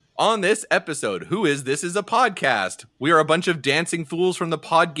On this episode, Who Is This Is a Podcast? We are a bunch of dancing fools from the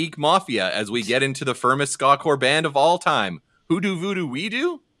Pod Geek Mafia as we get into the firmest ska-core band of all time. Who do voodoo we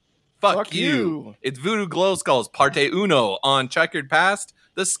do? Fuck you. It's Voodoo Glow Skulls Parte Uno on Checkered Past,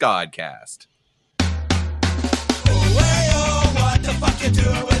 the Skodcast. Oh, hey, oh, what the fuck you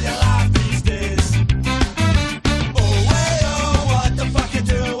doing with your life these days? Oh, hey, oh, what the fuck you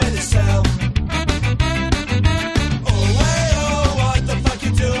doing with yourself? Oh, hey, oh, what the fuck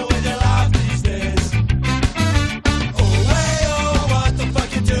you doing with your life these days? Oh, hey, oh, what the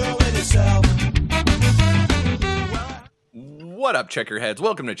fuck you doing with yourself? What up, Checkerheads?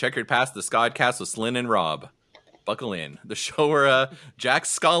 Welcome to Checkered Past, the Skodcast with Slyn and Rob. Buckle in. The show where Jack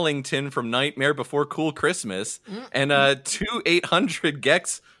Skellington from Nightmare Before Cool Christmas and two 800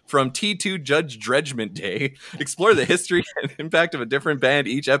 Gex from T2 Judge Dredgement Day explore the history and impact of a different band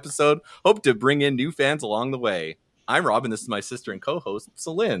each episode. Hope to bring in new fans along the way. I'm Rob, and this is my sister and co-host,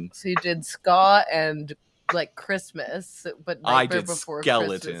 Celine. So you did ska and like Christmas, but Nightmare I did Before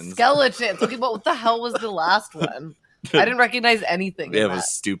Skeletons. Christmas. Skeletons. Okay, but what the hell was the last one? I didn't recognize anything. It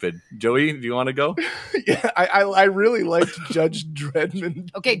was stupid. Joey, do you want to go? Yeah, I really liked Judge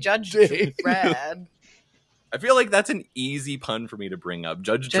Dredman. Okay, Judge Day. Dredd. I feel like that's an easy pun for me to bring up.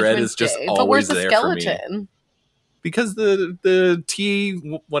 Judge Dredd Judgment is just Day. always But where's the there for me. skeleton? Because the T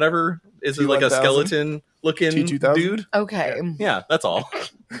whatever is like a T1000? skeleton looking T2000? dude. Okay. Yeah, that's all.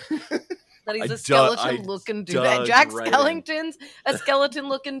 That he's I a skeleton dug looking dude. right Jack in. Skellington's a skeleton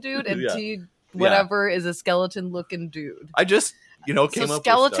looking dude, and Yeah. T whatever is a skeleton looking dude. I just came So up with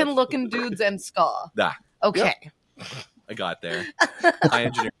skeleton stuff. looking dudes and ska. Nah, Okay. I got there. Hi,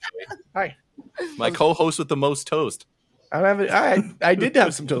 engineer. Hi. My co-host with the most toast. I did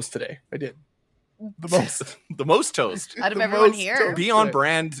have some toast today. I did. The most. The most toast. Out of The everyone most here. toast. Be on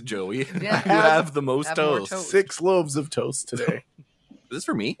brand, Joey. Yeah. You have the most Have more toast. toast. 6 loaves of toast today. Is this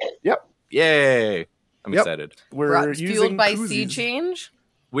for me? Yep. Yay. I'm Yep. excited. We're Brought- using fueled by sea koozies. change.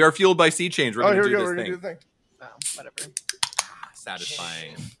 We are fueled by sea change. We're Oh, going here to we do go. this We're going thing. to do the thing. Oh, whatever.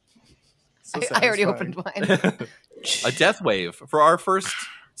 Satisfying. So I already satisfying. opened mine. A death wave for our first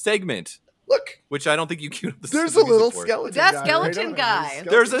segment, Look, which I don't think you queued up the there's a music little for. skeleton That guy. skeleton right? guy.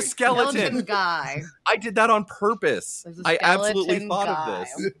 There's a Skeleton skeleton. guy. I did that on purpose. There's a I absolutely skeleton thought guy. of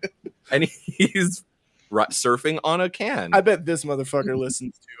this. And he's surfing on a can. I bet this motherfucker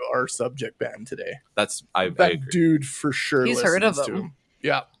listens to our subject band today. I That agree. dude for sure He's listens heard of to them.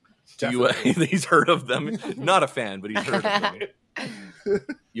 Yeah. You, Definitely. he's heard of them. Not a fan, but he's heard of them.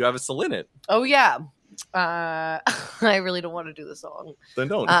 You have a Celine. Oh yeah. I really don't want to do the song. Then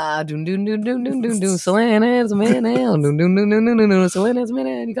don't. Doon doon doon doon doon doon doon. Selena's a minute. Doon doon doon doon doon doon doon. Selena's a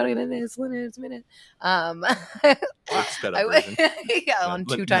minute. You gotta get in there. Selena's a minute. Sped up version. Yeah, on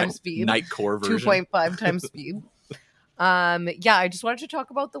 2 times speed. Nightcore version. 2.5 times speed. Yeah, I just wanted to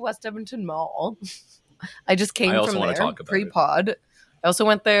talk about the West Edmonton Mall. I just came I also from wanna there talk about it. pre-pod. I also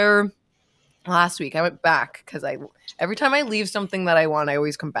went there last week. I went back because every time I leave something that I want, I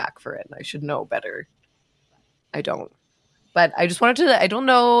always come back for it. And I should know better. I don't. But I just wanted to, I don't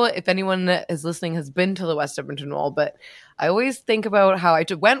know if anyone that is listening has been to the West Edmonton Mall, but I always think about how I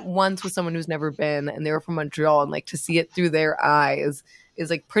went once with someone who's never been, and they were from Montreal, and like to see it through their eyes is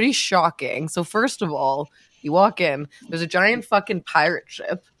like pretty shocking. So first of all, you walk in, there's a giant fucking pirate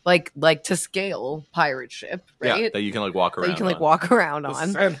ship, like to scale pirate ship, right? Yeah, that you can like walk around. That you can like on. walk around The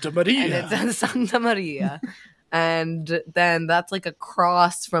on. Santa Maria. And it's in Santa Maria. And then that's like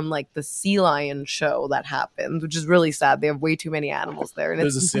across from like the sea lion show that happened, which is really sad. They have way too many animals there, and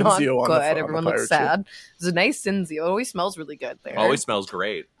There's it's a not Cinzio on the good. front- Everyone on the looks pirate sad. There's a nice Cinzio. It always smells really good there. Always smells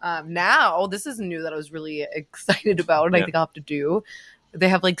great. Now this is new that I was really excited about, and I Yeah. think I'll have to do. They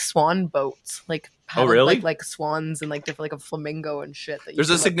have like swan boats, like paddle- really? like swans and like different like a flamingo and shit. That you There's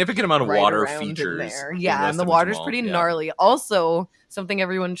can, a like, significant amount of ride water around in features. there. in Yeah, West and the Edmonton water's Mall. pretty Yeah. gnarly. Also, something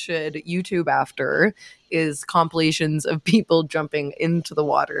everyone should YouTube after is compilations of people jumping into the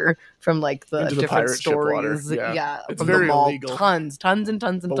water from like the Into the different pirate ship water, stories. yeah. It's from very the mall. illegal. Tons and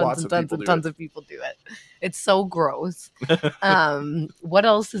tons and But tons lots and of tons people and do tons it. of people do it. It's so gross. What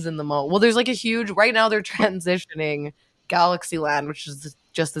else is in the mall? Well, there's like a huge. Right now, they're transitioning Galaxyland, which is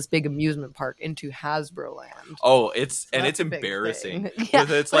just this big amusement park, into Hasbro Land. Oh, it's So and that's it's a big embarrassing. thing. Yeah,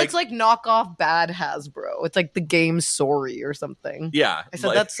 It's but like, it's like knockoff bad Hasbro. It's like the game Sorry or something. yeah, I said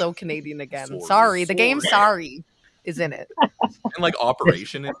like, that's so Canadian again. Sorry. Sorry, the game Sorry. Sorry is in it. and like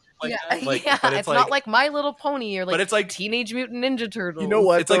Operation. And like yeah, that. Like, yeah. but It's not like My Little Pony or like, but it's like Teenage Mutant Ninja Turtles. You know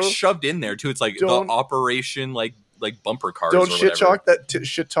what? it's like though? shoved in there too. It's like Don't- the Operation like bumper cars. Don't or shit whatever. talk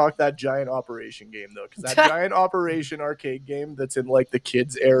shit talk that giant Operation game though, because that giant Operation arcade game that's in like the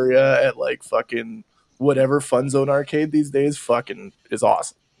kids area at like fucking whatever Fun Zone arcade these days fucking is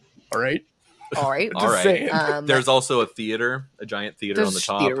awesome. All right. All right. All right. saying. There's also a theater, a giant theater on the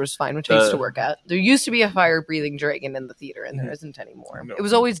top. Theater was fine, which I used to work at. There used to be a fire-breathing dragon in the theater, and there isn't anymore. No. It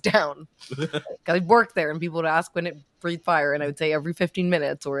was always down. I worked there, and people would ask when it breathed fire, and I would say every 15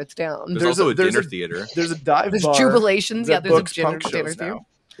 minutes, or it's down. There's also a dinner theater. There's a dive There's bar. jubilations. Yeah, there's a dinner shows theater. now.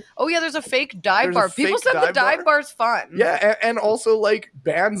 Oh yeah, there's a fake dive There's bar. a People fake said the dive bar's fun. Yeah, and also like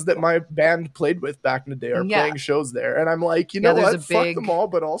bands that my band played with back in the day are Yeah. playing shows there, and I'm like, you know there's what? a Fuck big- them all,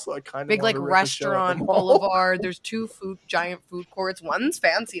 but also I kind of Big like restaurant boulevard. There's 2 giant food courts. One's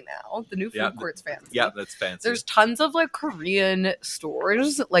fancy now. The new food court's fancy. Yeah, that's fancy. There's tons of like Korean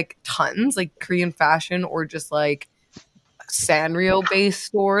stores, like tons, like Korean fashion or just like Sanrio based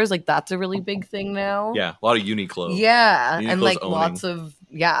stores. Like that's a really big thing now. Yeah, a lot of Uniqlo. Yeah, and Uniqlo's like owning.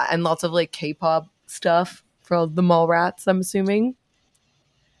 lots of like K-pop stuff for the mall rats, I'm assuming.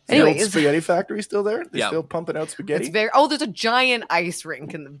 The old Anyways, spaghetti factory still there? They're Yeah. still pumping out spaghetti. it's there's a giant ice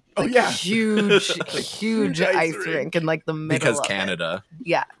rink in the Oh, yeah. huge Huge ice ice rink rink. in like the middle Because of it. Canada.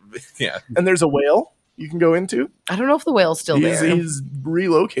 Yeah. Yeah. And there's a whale you can go into. I don't know if the whale's still there. He's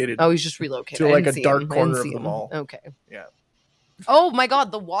relocated. Oh, he's just relocated. To, I like, didn't a see dark him. I corner didn't of see the him. mall. Okay. Yeah. Oh my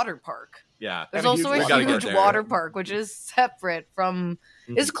god, the water park. Yeah. There's And a also huge a water huge park. water park, which is separate from.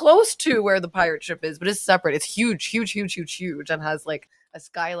 Mhm. It's close to where the pirate ship is, but it's separate. It's huge, and has like a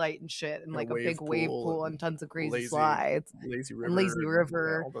skylight and shit, and A like a wave big wave pool pool and and tons of crazy lazy slides. Lazy River. And Lazy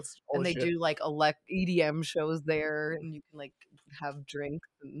River, all this- And all this they shit. do like EDM shows there, and you can like have drinks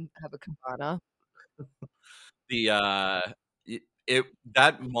and have a cabana.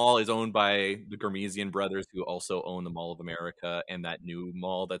 That mall is owned by the Gurmesian brothers, who also own the Mall of America and that new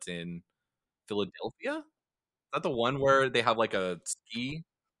mall that's in Philadelphia. Is that the one where they have like a ski?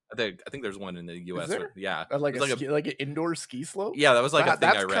 I think there's one in the U.S. there? Yeah, Like, It's like an indoor ski slope. yeah, that was like a thing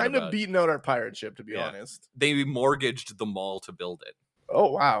I That's read kind about. of beating out our pirate ship, to be Yeah. honest. They mortgaged the mall to build it.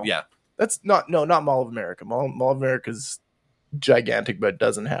 Oh wow. Yeah, That's not Mall of America. Mall of America's gigantic, but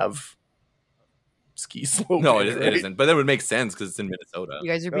doesn't have ski slope. no, in it right? isn't. But that would make sense because it's in Minnesota.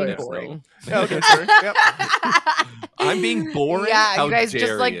 You guys are Oh, being yeah. boring. Yeah, okay, sorry. Yep. I'm being boring. Yeah, How you guys dare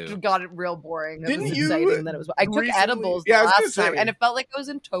just like you? got it real boring. It Didn't was you exciting that it was. I took recently- edibles Yeah, I the was gonna last time, say. and it felt like I was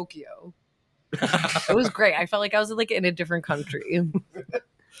in Tokyo. It was great. I felt like I was like in a different country.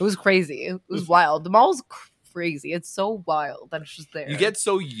 It was crazy. It was wild. The mall's crazy. It's so wild that it's just there. You get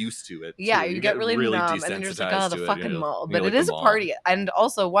so used to it. yeah, too. you get really numb, and then you're just like, desensitized oh, the to it. fucking You mall. you But like it is the a mall. party. And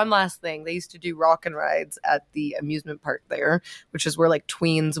also, one last thing, they used to do rock and rides at the amusement park there, which is where like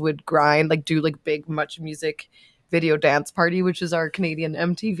tweens would grind, like do like big Much Music video dance party, which is our Canadian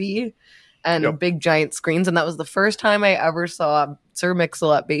MTV, and Yep. big giant screens. And that was the first time I ever saw Sir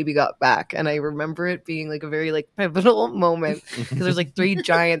Mix-a-Lot Baby Got Back. And I remember it being like a very like pivotal moment because there's like 3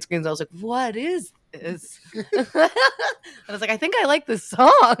 giant screens. I was like, what is this? And I was like, I think I like this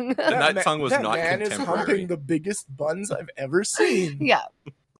song. And that song was that not man is contemporary. humping the biggest buns I've ever seen. Yeah.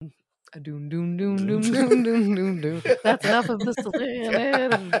 Doom, doom, doom, doom, doom, doom, doom, doom. That's enough of this.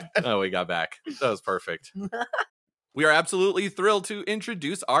 Oh, we got back. That was perfect. We are absolutely thrilled to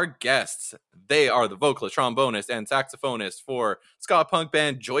introduce our guests. They are the vocalist, trombonist, and saxophonist for ska punk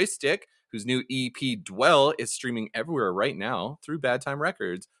band Joystick, whose new EP Dwell is streaming everywhere right now through Bad Time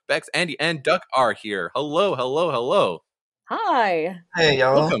Records. Bex, Andy, and Duck are here. Hello, hello, hello. Hi. Hey,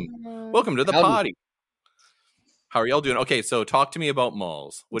 y'all. Welcome to the Howdy. potty. How are y'all doing? Okay, so talk to me about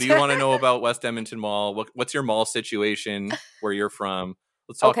malls. What do you want to know about West Edmonton Mall? What's your mall situation? Where you're from?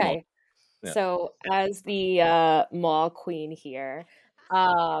 Let's talk mall. Okay. Yeah. So as the mall queen here,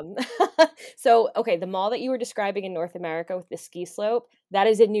 the mall that you were describing in North America with the ski slope, that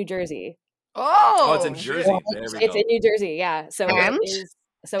is in New Jersey. Oh, it's in Jersey. There we It's go. in New Jersey, yeah. So And? it is.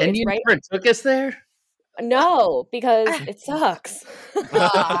 So And it's you right. never took us there? No, because it sucks.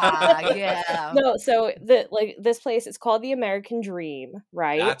 Yeah. No, so this place, it's called the American Dream,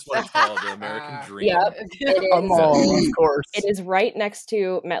 right? That's what it's called, the American Dream. Yep. It A is. mall, of course. It is right next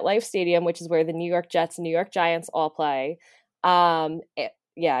to MetLife Stadium, which is where the New York Jets and New York Giants all play. Even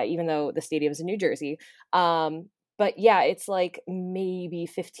though the stadium's in New Jersey. But yeah, it's like maybe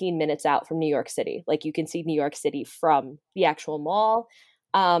 15 minutes out from New York City. Like you can see New York City from the actual mall.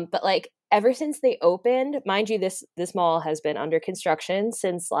 But like ever since they opened, mind you, this mall has been under construction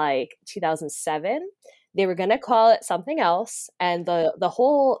since like 2007. They were gonna call it something else, and the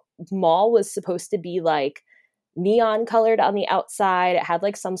whole mall was supposed to be like neon colored on the outside. It had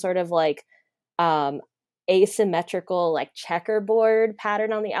like some sort of like asymmetrical like checkerboard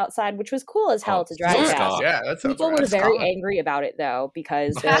pattern on the outside, which was cool as hell to drive sounds past. cool. Yeah, that sounds People rad. were very angry about it though,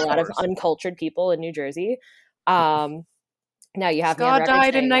 because there are a lot of course. uncultured people in New Jersey. Now you have me on Scott record died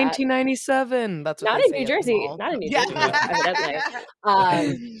in saying that. 1997. That's what Not they in say New at the Jersey. mall. Not in New Yeah. Jersey,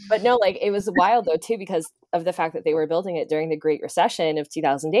 evidently. But no, like it was wild though too because of the fact that they were building it during the Great Recession of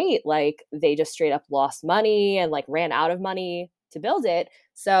 2008. Like they just straight up lost money and like ran out of money to build it.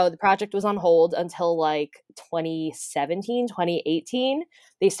 So the project was on hold until like 2017, 2018.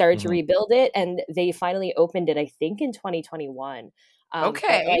 They started to rebuild it and they finally opened it, I think, in 2021.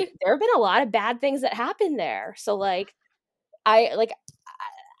 Okay. But, like, there have been a lot of bad things that happened there. So like I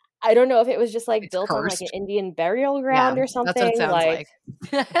don't know if it was just like It's built on like cursed. an Indian burial ground or something. That's what it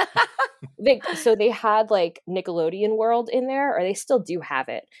sounds like. They had like Nickelodeon World in there, or they still do have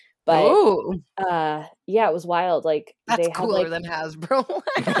it. But Oh, yeah, it was wild. Like that's they had cooler like than Hasbro.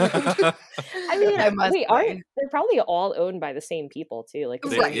 I mean, I must say. they're probably all owned by the same people too, like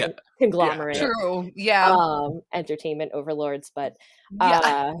the Right. same conglomerate, True. Yeah. entertainment overlords. But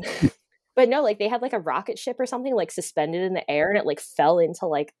Yeah. but no, like they had like a rocket ship or something like suspended in the air, and it like fell into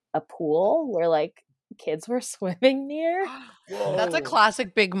like a pool where like kids were swimming near. That's a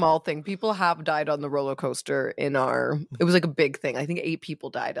classic big mall thing. People have died on the roller coaster in our. It was like a big thing. I think 8 people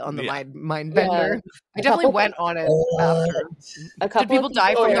died on the mind bender. I definitely went on it after. A couple Did people of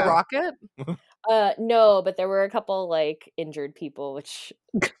die from the were- rocket? No, but there were a couple like injured people, which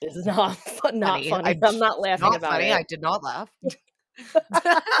is not Funny. funny. I'm not laughing Not about funny. it. I did not laugh.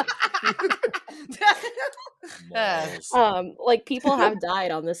 Like people have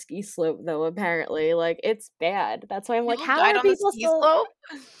died on the ski slope though. Apparently, like it's bad. That's why I'm like, People how died are on the people ski still? slope?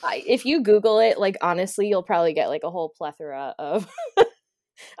 If you Google it, like honestly, you'll probably get like a whole plethora of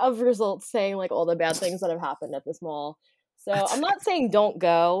of results saying like all the bad things that have happened at this mall. So I'm not saying don't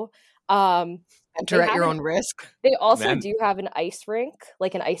go. Enter at your own risk. They also do have an ice rink,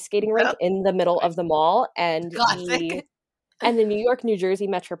 like an ice skating rink in the middle of the mall, and Classic. the New York, New Jersey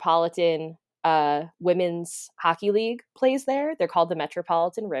Metropolitan Women's Hockey League plays there. They're called the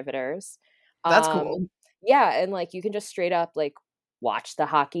Metropolitan Riveters. That's cool. Yeah, and like you can just straight up like watch the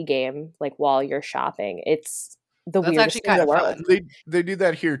hockey game like while you're shopping. It's the That's weirdest actually thing in the kind of world. fun. They do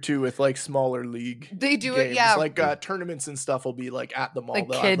that here too with like smaller league. They do games. it, yeah. Like tournaments and stuff will be like at the mall. Like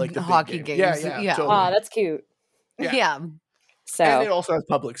They'll kid have, like the big hockey game. games. Yeah. Yeah. Totally. Oh, that's cute. Yeah. So And it also has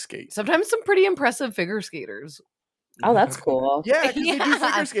public skate. Sometimes some pretty impressive figure skaters. oh, that's cool. Yeah, because they do Yeah.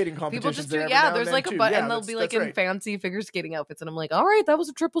 figure skating People competitions just there do, every now and there's then, like a too. butt, Yeah, and they'll be like that's in right. fancy figure skating outfits, and I'm like, all right, that was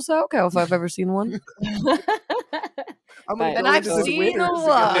a triple sow cow if I've ever seen one. I'm gonna But- go And into I've this seen winter a to get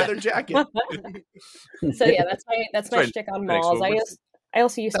lot. another jacket. So yeah, that's my right shtick on next malls. over. I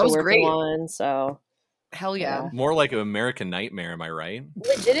also used That to was work great. in one, so Hell yeah. More like an American nightmare, am I right?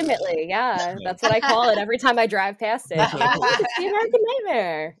 legitimately, yeah, that's what I call it every time I drive past it. I'm like, "Oh, it's the American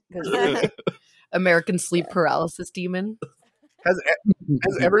Nightmare." 'Cause- American sleep paralysis demon. Has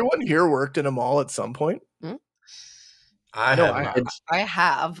everyone here worked in a mall at some point? I No, have I not. have. I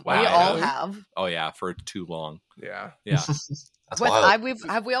have. Wow. We all Really? have. Oh yeah, for too long. Yeah. Yeah. That's wild.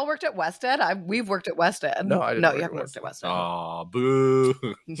 Have we all worked at West Ed? We've worked at West Ed. No, I didn't No, work you at haven't West worked at West Ed. Oh, boo.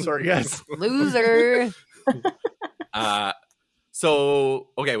 Sorry, guys. Loser. So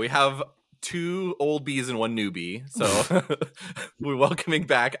okay, we have 2 old bees and 1 newbie. So we're welcoming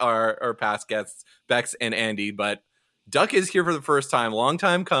back our past guests, Bex and Andy. But Duck is here for the first time. Long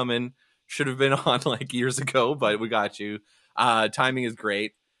time coming. Should have been on like years ago, but we got you. Timing is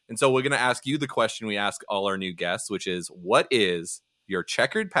great. And so we're going to ask you the question we ask all our new guests, which is, what is your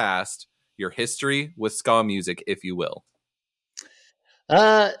checkered past, your history with ska music, if you will?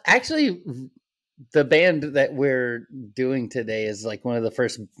 Actually, the band that we're doing today is like one of the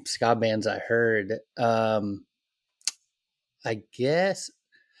first ska bands I heard. I guess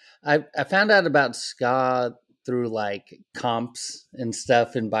I found out about ska through like comps and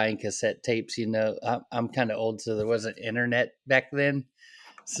stuff and buying cassette tapes. You know, I'm kind of old, so there wasn't internet back then.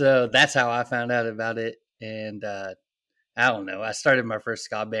 So that's how I found out about it. And I don't know. I started my first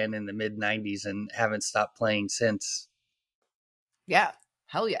ska band in the mid 90s and haven't stopped playing since. Yeah.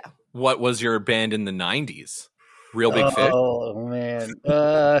 Hell yeah. What was your band in the 90s? Real Big Fish? Oh man.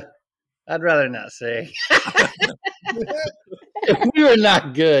 I'd rather not say. We were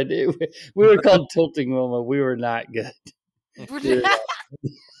not good. We were called Tilting Wilma. We were not good. It's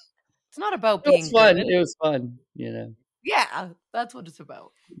not about It being was fun. good. It was fun, you know. Yeah, that's what it's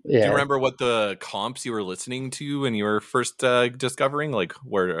about. Do Yeah. you remember what the comps you were listening to when you were first discovering? Like,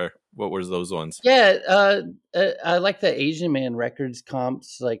 what was those ones? Yeah, I like the Asian Man Records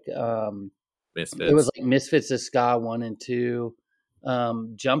comps. Like, Misfits. it was like Misfits of Ska 1 and 2.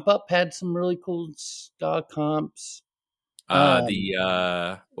 Jump Up had some really cool ska comps.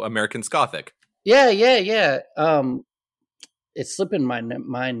 The American Gothic. Yeah. It's slipping my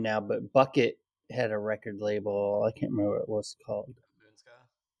mind now, but Bucket had a record label. I can't remember what it was called. Moonsky?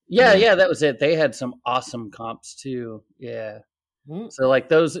 Yeah, that was it. They had some awesome comps too. Yeah. So like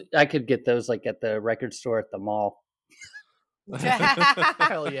those, I could get those like at the record store at the mall.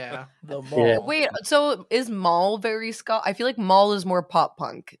 Hell yeah, the mall. Yeah. Wait, so is Mall very ska? I feel like Mall is more pop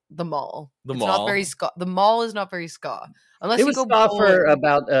punk. The Mall. The It's Mall? not very ska. The Mall is not very ska. Unless It you was go ska for bold.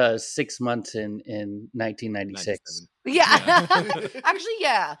 about 6 months in 1996. 97. Yeah. Actually,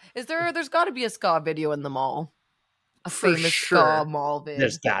 yeah. There's got to be a ska video in the Mall. A For famous sure. ska mall vid.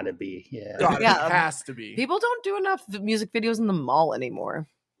 There's got to be, yeah. God, Yeah. it has to be. People don't do enough music videos in the mall anymore.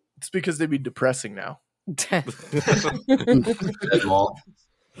 It's because they'd be depressing now. Dead Mall.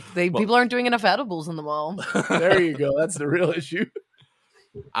 People aren't doing enough edibles in the mall. There you go. That's the real issue.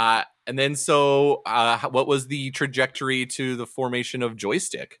 And then, so what was the trajectory to the formation of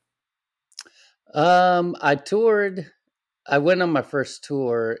Joystick? I went on my first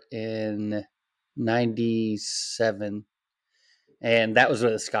tour in 97, and that was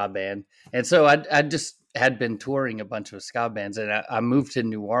with a ska band. And so I just had been touring a bunch of ska bands, and I moved to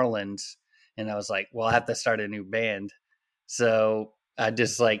New Orleans, and I was like, well, I have to start a new band. So I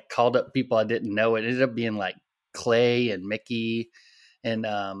just like called up people I didn't know. It ended up being like Clay and Mickey and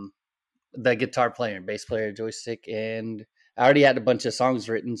the guitar player and bass player Joystick. And I already had a bunch of songs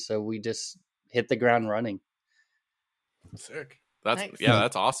written, so we just hit the ground running. Sick. That's Nice.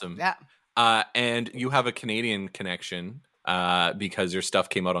 that's awesome. Yeah. And you have a Canadian connection because your stuff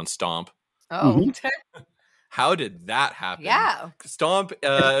came out on Stomp. Oh. How did that happen? Yeah. Stomp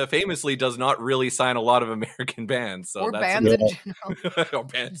famously does not really sign a lot of American bands, so Or that's bands in general. or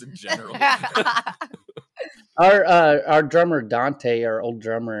bands in general. Our drummer Dante, our old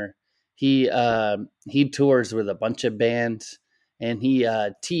drummer, he tours with a bunch of bands, and he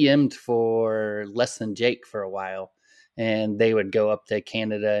TM'd for Less Than Jake for a while, and they would go up to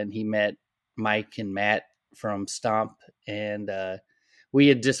Canada, and he met Mike and Matt from Stomp, and we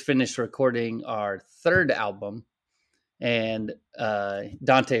had just finished recording our third album, and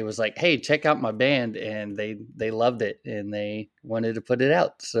Dante was like, "Hey, check out my band," and they loved it, and they wanted to put it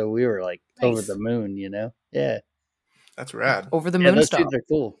out, so we were like over Nice. the moon, Yeah. That's rad. Over the Yeah, moon those stuff. dudes are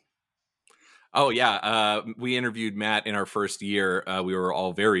cool. Oh yeah, we interviewed Matt in our first year. We were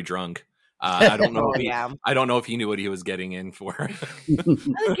all very drunk. I don't know. Oh, yeah. I don't know if he knew what he was getting in for. I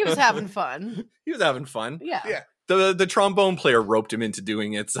think he was having fun. He was having fun. Yeah. Yeah. The trombone player roped him into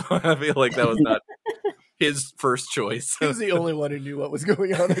doing it, so I feel like that was not his first choice. He was the only one who knew what was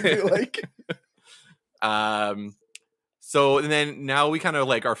going on, I feel like. So and then now we kind of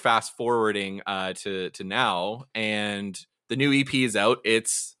like are fast forwarding to now, and the new EP is out.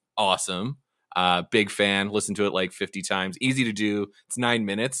 It's awesome. Big fan. Listened to it like 50 times. Easy to do. It's 9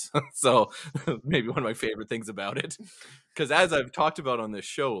 minutes, so maybe one of my favorite things about it. Because as I've talked about on this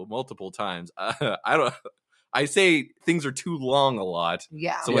show multiple times, I say things are too long a lot.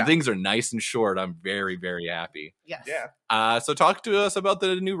 Yeah. So when things are nice and short, I'm very, very happy. Yes. Yeah. So talk to us about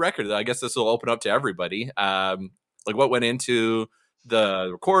the new record. I guess this will open up to everybody. Like what went into the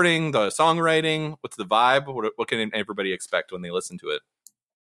recording, the songwriting, what's the vibe? What can everybody expect when they listen to it?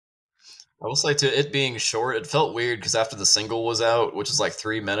 I will say, to it being short, it felt weird because after the single was out, which is like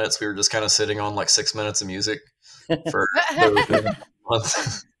 3 minutes, we were just kind of sitting on like 6 minutes of music for a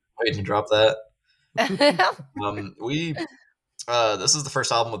month waiting to drop that. This is the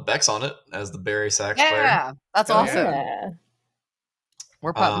first album with Bex on it as the Barry sax player. Yeah. That's Oh, awesome. Yeah.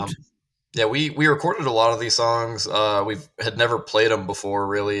 We're pumped. Yeah, we recorded a lot of these songs. We had never played them before,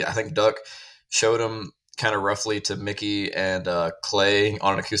 really. I think Duck showed them kind of roughly to Mickey and Clay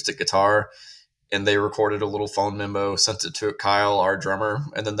on an acoustic guitar, and they recorded a little phone memo, sent it to Kyle, our drummer,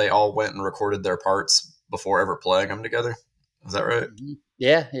 and then they all went and recorded their parts before ever playing them together. Is that right?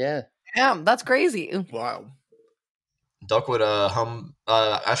 Yeah. Damn, that's crazy. Wow. Duck would hum.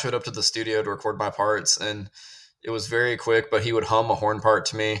 I showed up to the studio to record my parts, and it was very quick, but he would hum a horn part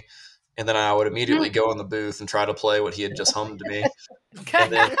to me, and then I would immediately go in the booth and try to play what he had just hummed to me.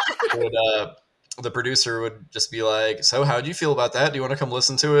 And then the producer would just be like, "So how'd you feel about that? Do you want to come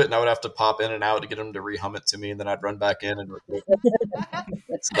listen to it?" And I would have to pop in and out to get him to re-hum it to me, and then I'd run back in and record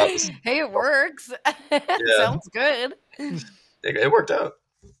it. So that was, Hey, it works. Sounds good. it worked out.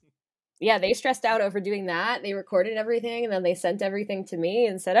 Yeah, they stressed out over doing that. They recorded everything and then they sent everything to me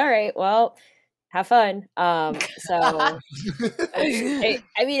and said, "All right, well, have fun." So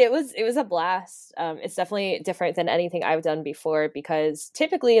it was a blast. It's definitely different than anything I've done before, because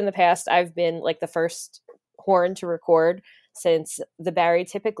typically in the past I've been like the first horn to record, since the Barry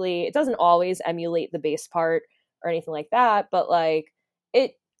typically, it doesn't always emulate the bass part or anything like that, but like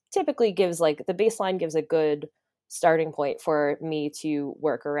it typically gives, like, the bass line gives a good starting point for me to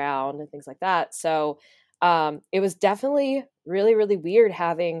work around and things like that. So it was definitely really, really weird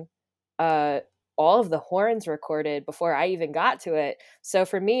having all of the horns recorded before I even got to it. So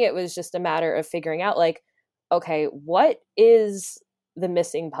for me, it was just a matter of figuring out like, okay, what is the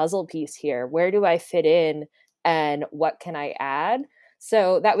missing puzzle piece here? Where do I fit in and what can I add?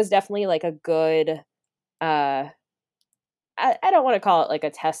 So that was definitely like a good, I don't want to call it like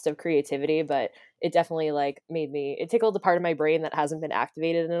a test of creativity, but it definitely like it tickled the part of my brain that hasn't been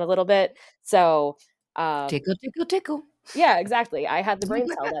activated in a little bit. So, Tickle, tickle, tickle. yeah, exactly. I had the brain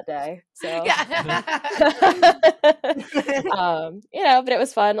cell that day. So, but it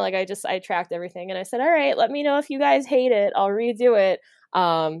was fun. Like I tracked everything and I said, all right, let me know if you guys hate it. I'll redo it.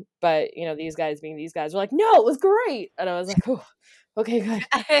 But these guys being these guys were like, no, it was great. And I was like, oh, okay, good.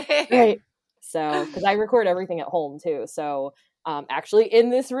 Great. So, because I record everything at home too. So, actually in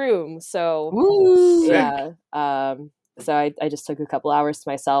this room. So, Ooh. yeah. So I just took a couple hours to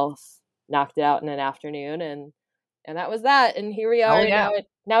myself, knocked it out in an afternoon, and that was that. And here we are. Oh, yeah.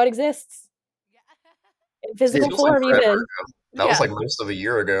 Now it exists in physical Feels like form, forever even. ago. That was like most of a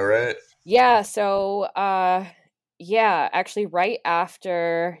year ago, right? Yeah. So, actually, right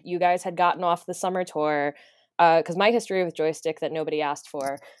after you guys had gotten off the summer tour. Because my history with Joystick that nobody asked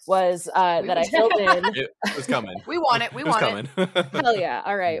for was that I filled in. It was coming. We want it. We want coming. Hell yeah.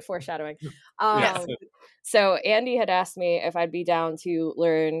 All right. Foreshadowing. Yes. So Andy had asked me if I'd be down to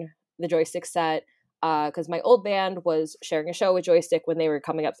learn the Joystick set because my old band was sharing a show with Joystick when they were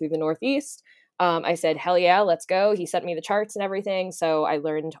coming up through the Northeast. I said, hell yeah, let's go. He sent me the charts and everything. So I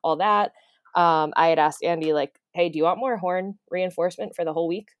learned all that. I had asked Andy, like, hey, do you want more horn reinforcement for the whole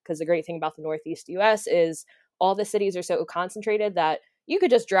week? Because the great thing about the Northeast US is all the cities are so concentrated that you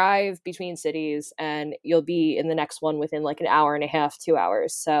could just drive between cities and you'll be in the next one within like an hour and a half, 2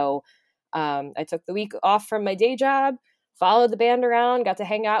 hours. So I took the week off from my day job, followed the band around, got to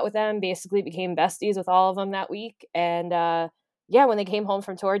hang out with them, basically became besties with all of them that week. And when they came home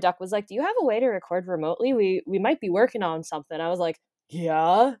from tour, Duck was like, do you have a way to record remotely? We might be working on something. I was like,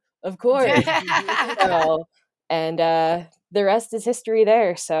 yeah, of course. The rest is history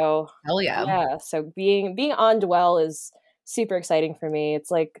there. So Hell yeah. yeah. So being on Dwell is super exciting for me. It's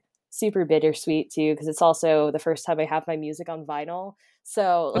like super bittersweet too, because it's also the first time I have my music on vinyl.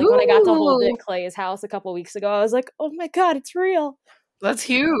 So like when I got to hold it at Clay's house a couple weeks ago, I was like, oh my God, it's real. That's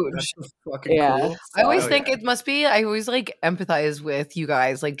huge. That's fucking cool. I always think it must be, I always like empathize with you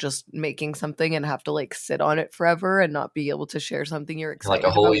guys, like just making something and have to like sit on it forever and not be able to share something you're excited Like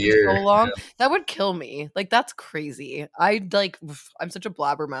a whole about year. for so long. Yeah. That would kill me. Like that's crazy. I'm such a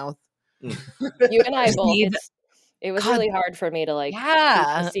blabbermouth. You and I Just both. need- It was God. really hard for me to like keep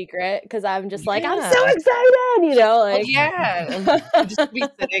Yeah. the secret because I'm just like, I'm Yeah. so excited, like Yeah. Just be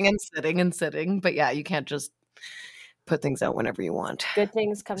sitting and sitting and sitting. But yeah, you can't just put things out whenever you want. good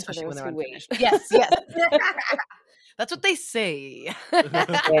things come Especially to when those they're who wait. unfinished. Yes, yes. That's what they say.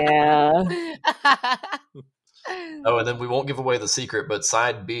 Yeah. Oh, and then we won't give away the secret, but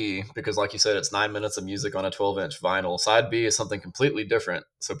side B, because like you said, it's 9 minutes of music on a 12-inch vinyl. Side B is something completely different,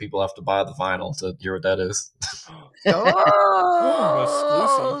 so people have to buy the vinyl to hear what that is. Exclusive.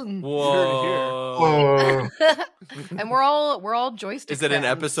 Whoa. And we're all Joystick. Is it an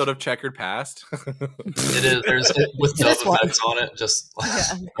fans. episode of Checkered Past? It is. There's with dub This one. effects on it, just Yeah.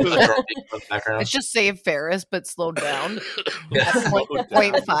 with a drum beat in the background. It's just Save Ferris, but slowed down Yeah. at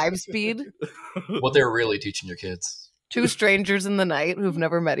 0.5 speed. What they're really teaching your kids. Two strangers in the night who've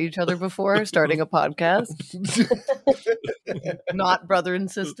never met each other before starting a podcast. Not brother and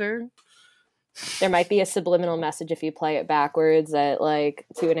sister. There might be a subliminal message if you play it backwards at like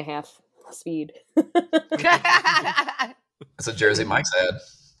 2.5 speed. It's a Jersey Mike's ad.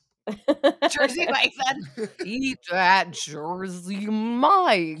 Jersey Mike's said, eat at Jersey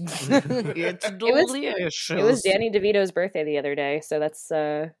Mike's. It's delicious. It was Danny DeVito's birthday the other day, so that's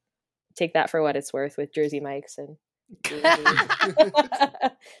take that for what it's worth with Jersey Mike's and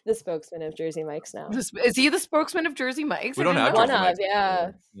the spokesman of Jersey Mike's now. Is he the spokesman of Jersey Mike's? We don't have One Jersey of, Mike's.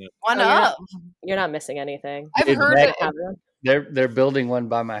 yeah. One Oh, up. You're not missing anything. I've Dude, heard that- it. Have them. They're building one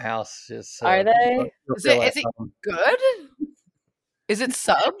by my house. Just, Are they? Is it good? Is it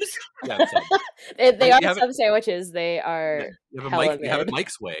subs? Yeah, it's They You are have it- sub sandwiches. They are. you have Hella you have it good.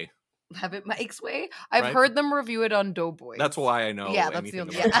 Mike's way. Have it Mike's way? I've Right. heard them review it on Doughboys. That's why I know. Yeah, that's anything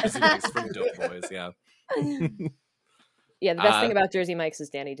the about only- Jersey Mike's from Doughboys. Yeah. Yeah, the best thing Uh, about Jersey Mike's is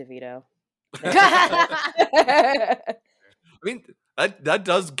Danny DeVito. I mean, that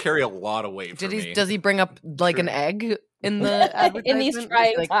does carry a lot of weight for me. Does he bring up like an egg in the In advertisement? these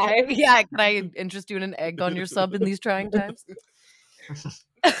trying Like, times. Yeah, can I interest you in an egg on your sub in these trying times?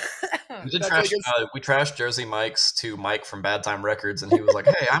 We did That's trash. like We trashed Jersey Mike's to Mike from Bad Time Records, and he was like,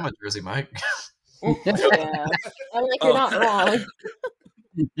 "Hey, I'm a Jersey Mike." Yeah. I'm like, you're not wrong.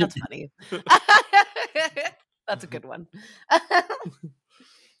 That's funny. That's a good one.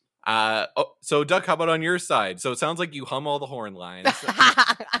 So Duck, how about on your side? So it sounds like you hum all the horn lines.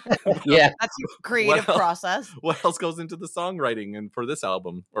 Yeah. That's your creative Well- process. What else goes into the songwriting and for this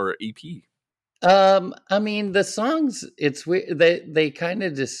album or EP? I mean, the songs, it's weird. They kind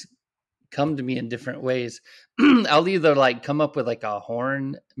of just come to me in different ways. I'll either like come up with like a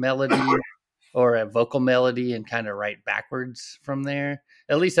horn melody or a vocal melody and kind of write backwards from there.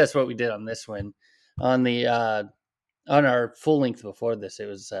 At least that's what we did on this one. On the on our full length before this, it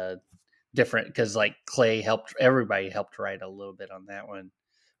was different because like everybody helped write a little bit on that one.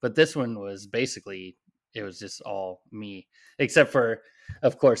 But this one was basically, it was just all me, except for,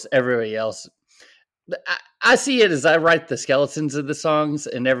 of course, everybody else. I see it as I write the skeletons of the songs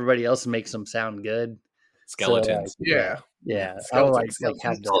and everybody else makes them sound good. Skeletons. yeah. Yeah. I would like So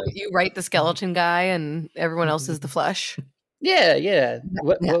have the, you write the skeleton guy and everyone else is the flesh. yeah.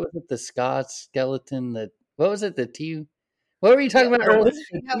 What Yeah. was it? The ska skeleton, what was it? What were you talking about earlier?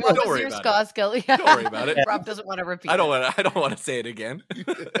 Yeah, what Don't was worry your about ska skeleton? Yeah. Don't worry about it. Rob doesn't want to repeat. I don't want to say it again.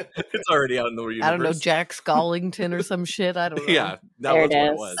 It's already out in the universe. I don't know, Jack Skellington or some shit. I don't know. Yeah, that There was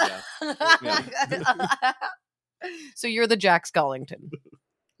it what is. it was. Yeah. So you're the Jack Skellington.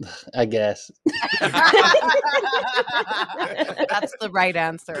 I guess. That's the right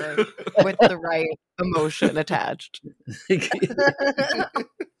answer with the right emotion attached.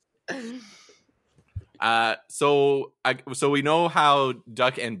 So we know how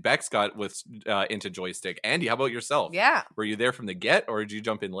Duck and Bex got into Joystick. Andy, how about yourself? Yeah. Were you there from the get, or did you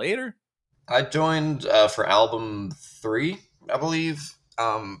jump in later? I joined for album 3, I believe.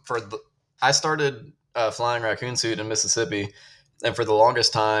 I started Flying Raccoon Suit in Mississippi, and for the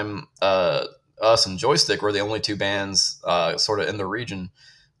longest time, us and Joystick were the only two bands sort of in the region,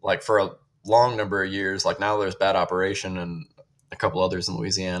 like for a long number of years. Like now there's Bad Operation and a couple others in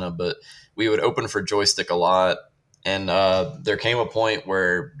Louisiana, but we would open for Joystick a lot. And there came a point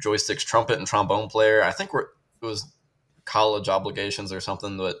where Joystick's trumpet and trombone player, I think it was college obligations or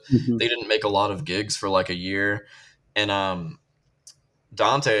something, but they didn't make a lot of gigs for like a year. And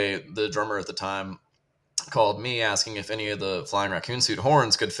Dante, the drummer at the time, called me asking if any of the Flying Raccoon Suit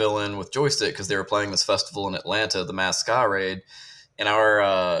horns could fill in with Joystick because they were playing this festival in Atlanta, the Mass Ska Raid, and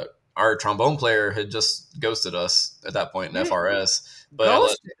our trombone player had just ghosted us at that point in FRS.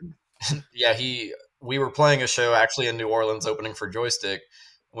 But yeah, we were playing a show actually in New Orleans opening for Joystick.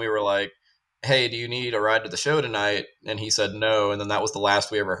 We were like, "Hey, do you need a ride to the show tonight?" And he said no, and then that was the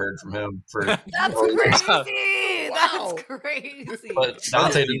last we ever heard from him for That's 4 years. crazy. Wow. That's crazy. But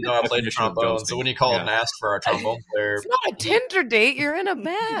Dante didn't know I played the definition of trombone, so ghosting. when he called Yeah. and asked for our trombone player, It's not a Tinder date. You're in a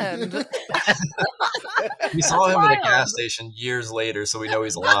band. we saw him at a Wild. gas station years later, so we know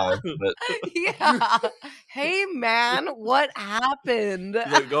he's alive. But Yeah. Hey, man, what happened?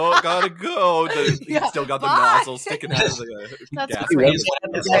 He's like, gotta go. He's Yeah, still got the bye. nozzle sticking out of the That's gas. crazy. he's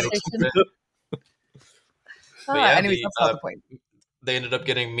one of the folks. But yeah, Anyways, that's not the point. they ended up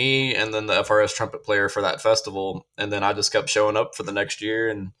getting me and then the FRS trumpet player for that festival, and then I just kept showing up for the next year,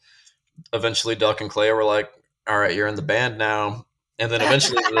 and eventually Duck and Clay were like, "All right, you're in the band now," and then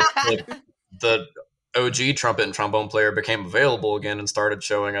eventually the OG trumpet and trombone player became available again and started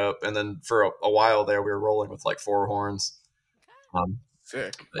showing up, and then for a while there we were rolling with like 4 horns.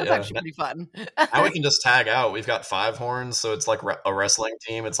 Sick. But That's yeah, actually pretty fun. now we can just tag out. We've got 5 horns, so it's like a wrestling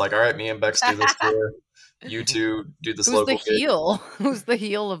team. It's like, all right, me and Bex do this tour. You two do this Who's local the gig. heel? Who's the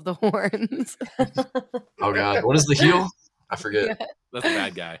heel of the horns? Oh God, what is the heel? I forget. That's a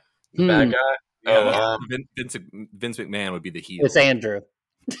bad guy. The bad guy. Yeah, Oh, Vince McMahon would be the heel. It's Andrew.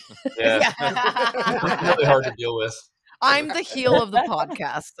 yeah. Really hard to deal with. I'm the heel of the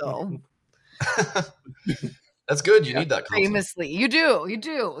podcast, though. That's good. You need that conflict. Famously, you do,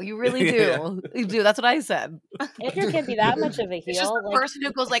 you really do, Yeah. you do. That's what I said. Andrew can't be that much of a It's just heel. the Like, person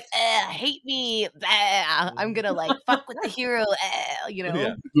who goes like, hate me, I'm gonna like fuck with the hero, you know.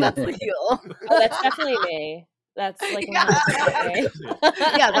 Yeah. That's the heel. oh, that's definitely me. That's like Yeah. 100% me.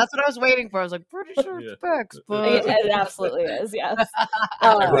 Yeah, that's what I was waiting for. I was like, pretty sure Yeah. it's Bex, It, but it absolutely is. Yes.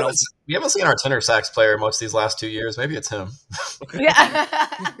 Everyone else, we haven't seen our tenor sax player much these last 2 years. Maybe it's him. yeah.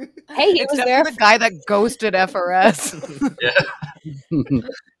 Hey, he was Except there. for the guy that ghosted FRS. Now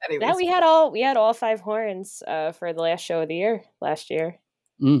Anyways, we had all 5 horns for the last show of the year last year.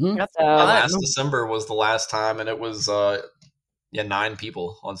 Mm-hmm. that's So fun. Last December was the last time, and it was 9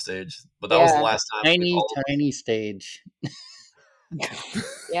 people on stage. But that was the Yeah. last time. we all- Tiny stage.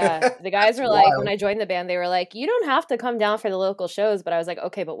 Yeah, the guys were like, when I joined the band, they were like, "You don't have to come down for the local shows," but I was like,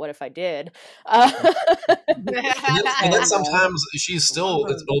 "Okay, but what if I did?" And then sometimes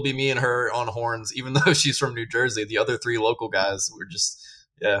it'll be me and her on horns, even though she's from New Jersey. The other three local guys were just,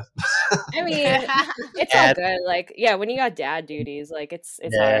 yeah. I mean, it's all good. Like, yeah, when you got dad duties, like it's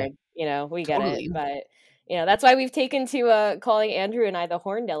hard. You know, we get Totally. it, but you know that's why we've taken to calling Andrew and I the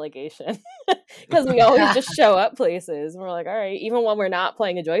horn delegation because we always just show up places. And we're like, all right, even when we're not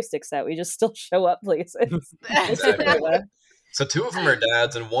playing a joystick set, we just still show up places. Exactly. So two of them are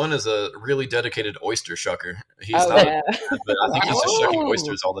dads, and one is a really dedicated oyster shucker. He's Oh, not a yeah. dad, but I think he's just shucking Wow.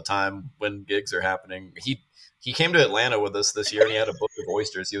 oysters all the time when gigs are happening. He came to Atlanta with us this year, and he had a book of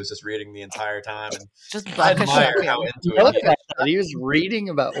oysters. He was just reading the entire time, and Just I bucket admire shucking. how into Know it he is. that he was reading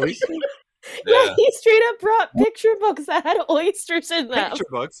about oysters. Yeah, he straight up brought picture books that had oysters in them. Picture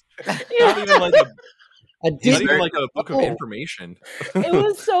books. Yeah. Not even like a I not did even like a book of know. information. It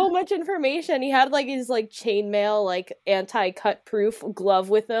was so much information. He had like his like chainmail, like anti-cut proof glove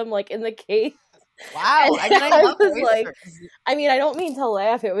with him, like in the case. Wow. And I mean, I I love was like, oysters. I mean, I don't mean to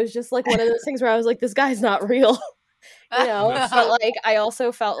laugh. It was just like one of those things where I was like, this guy's not real. You know? But like I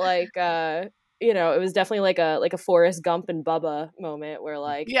also felt like you know, it was definitely like a Forrest Gump and Bubba moment where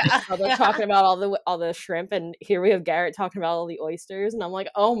like Bubba talking about all the shrimp, and here we have Garrett talking about all the oysters, and I'm like,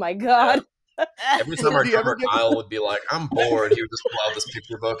 oh my god. Every time our Do you ever drummer get- Kyle would be like, "I'm bored," he would just pull out this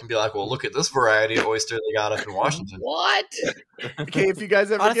picture book and be like, "Well, look at this variety of oyster they got up in Washington." What? Okay, if you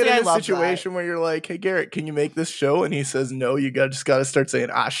guys ever Honestly, get I in a love situation where you're like, "Hey, Garrett, can you make this show?" and he says no, you just got to start saying,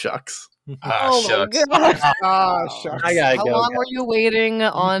 "Ah, shucks." Ah, Oh shucks. my god. Ah, shucks. I gotta How go. long were you waiting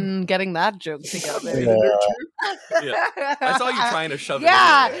on getting that joke together? Yeah. I saw you trying to shove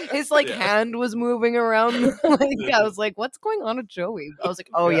Yeah, it in. his like Yeah. hand was moving around. Like I was like, "What's going on with Joey?" I was like,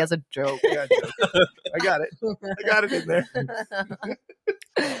 "Oh, he Yeah. has a joke." Yeah, I got it. I got it in there.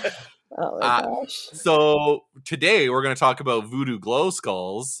 Oh my gosh. So today we're going to talk about Voodoo Glow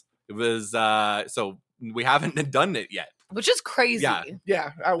Skulls. It was so we haven't done it yet. Which is crazy. Yeah.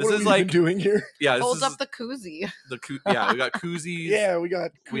 Yeah, what This are is we like- even doing here? Yeah, this Hold is up the koozie. yeah, we got koozies. Yeah, we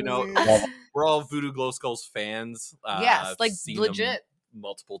got. We know- koozies. We're all Voodoo Glow Skulls fans. Yes, like seen them legit.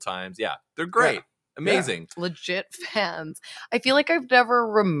 multiple times. Yeah, they're great. Amazing. Legit fans. I feel like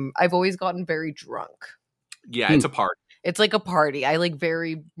I've always gotten very drunk. Yeah, it's a part. It's like a party. I like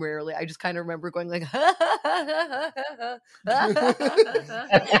very rarely. I just kind of remember going like,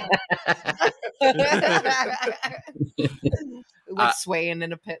 like swaying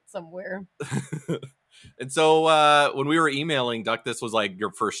in a pit somewhere. And so when we were emailing, Duck, this was like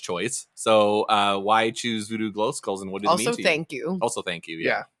your first choice. So why choose Voodoo Glow Skulls, and what did it mean Also, to thank you. you? Also, thank you.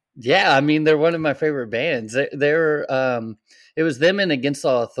 Yeah. Yeah, I mean they're one of my favorite bands. They're it was them and Against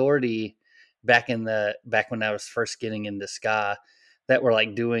All Authority back when I was first getting into ska that were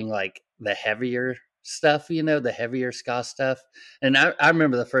like doing like the heavier stuff, you know, the heavier ska stuff. And I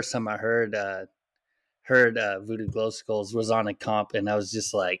remember the first time I heard Voodoo Glow Skulls was on a comp, and I was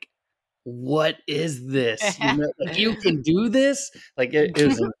just like, what is this? You know, like, you can do this? Like it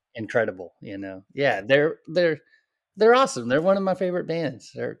was incredible, you know. Yeah, they're awesome. They're one of my favorite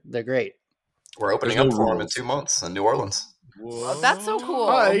bands. They're great. We're opening There's up no for them in rules. 2 months in New Orleans. Oh, that's so cool.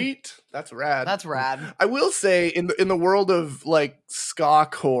 Right, that's rad. That's rad. I will say, in the world of like ska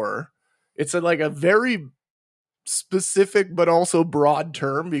core, it's like a very specific but also broad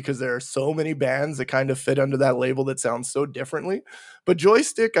term because there are so many bands that kind of fit under that label that sound so differently. But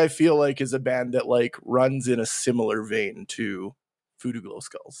Joystick, I feel like, is a band that like runs in a similar vein to Voodoo Glow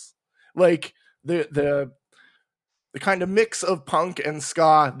Skulls. Like the kind of mix of punk and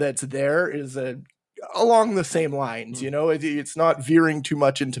ska that's there is along the same lines, you know. It's not veering too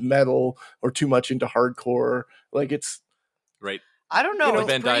much into metal or too much into hardcore. Like it's Right. I don't know. You know, It's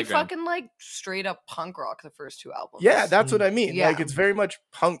Venn pretty diagram. fucking like straight up punk rock. The first two albums. yeah, that's what I mean. Yeah. Like it's very much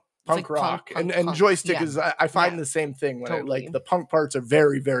punk like rock, punk, and punk. Joystick Yeah. is. I find Yeah. the same thing when Totally. like the punk parts are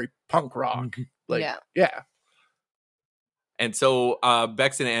very very punk rock. Like Yeah. yeah. And so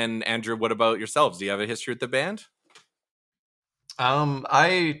Bexon and Andrew, what about yourselves? Do you have a history with the band?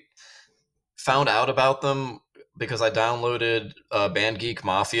 I found out about them because I downloaded Band Geek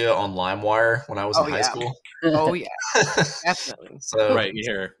Mafia on LimeWire when I was Oh, in high yeah. school. Oh yeah, definitely. So Right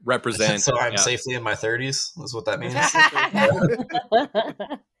here, represent. so I'm Yeah. safely in my 30s. Is what that means.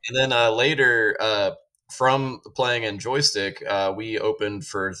 And then later, from playing in Joystick, we opened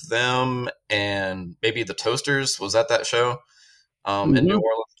for them and maybe the Toasters was at that show in New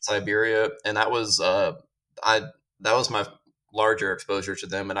Orleans, Siberia, and that was my larger exposure to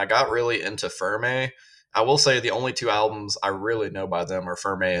them, and I got really into Ferme. I will say the only two albums I really know by them are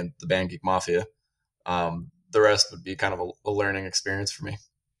Ferme and the Band Geek Mafia. the rest would be kind of a learning experience for me.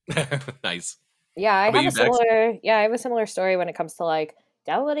 Nice. Yeah, I How about have a you, Bex? similar. Yeah, I have a similar story when it comes to like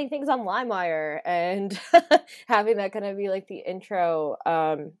downloading things on LimeWire and having that kind of be like the intro.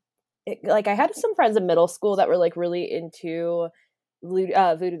 Like I had some friends in middle school that were like really into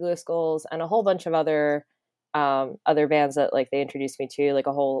Voodoo Glow Skulls and a whole bunch of other bands that like they introduced me to, like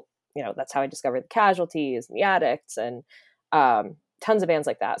a whole, that's how I discovered the Casualties and the Addicts and tons of bands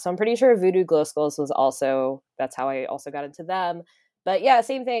like that. So I'm pretty sure Voodoo Glow Skulls that's how I also got into them. But yeah,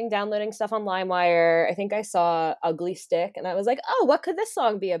 same thing, downloading stuff on LimeWire. I think I saw Ugly Stick and I was like, oh, what could this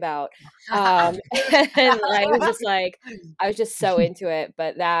song be about? And I was just so into it.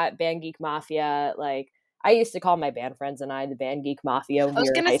 But that Band Geek Mafia, like I used to call my band friends and I the Band Geek Mafia. I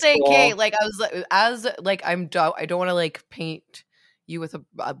was gonna say, Kate, like I was I don't want to like paint you with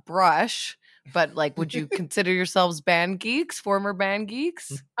a brush, but like, would you consider yourselves band geeks, former band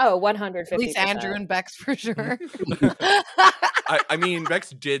geeks? Oh, 150%. At least Andrew and Bex for sure. I mean, Bex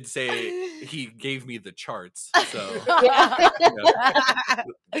did say he gave me the charts, so Yeah.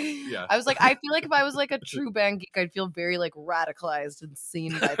 Yeah. I was like, I feel like if I was like a true band geek, I'd feel very like radicalized and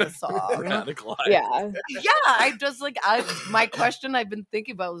seen by the song. Radicalized. Yeah. Yeah, I just like my question I've been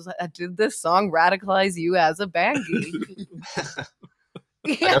thinking about was, did this song radicalize you as a band geek?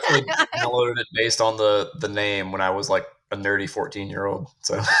 I definitely downloaded it based on the name when I was like a nerdy 14-year-old.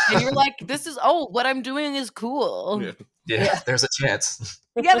 So And you're like, what I'm doing is cool. Yeah. There's a chance.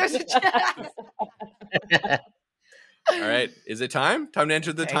 Yeah, there's a chance. All right. Is it time? Time to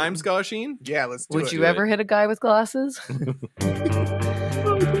enter the Okay. time, Skasheen? Yeah, let's do it. Would you ever hit a guy with glasses? I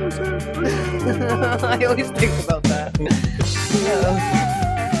always think about that. Yeah.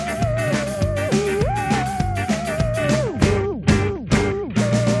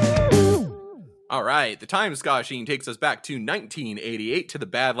 All right. The time, Skasheen, takes us back to 1988 to the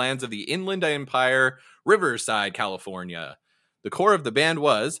Badlands of the Inland Empire, Riverside, California. The core of the band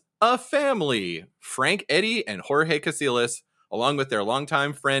was a family. Frank, Eddie, and Jorge Casillas, along with their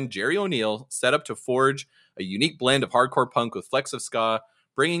longtime friend Jerry O'Neill, set up to forge a unique blend of hardcore punk with flecks of ska,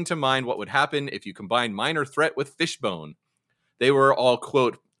 bringing to mind what would happen if you combined Minor Threat with Fishbone. They were all,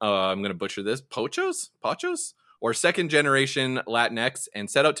 quote, I'm going to butcher this, Pachos, or second-generation Latinx, and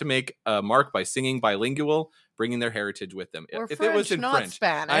set out to make a mark by singing bilingual, bringing their heritage with them. We're If French, it was in not French,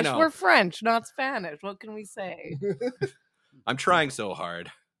 Spanish. I know. We're French, not Spanish. What can we say? I'm trying so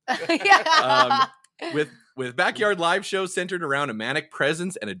hard. Yeah. With backyard live shows centered around a manic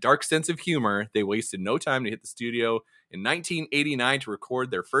presence and a dark sense of humor, they wasted no time to hit the studio in 1989 to record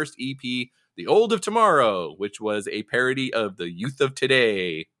their first EP, The Old of Tomorrow, which was a parody of The Youth of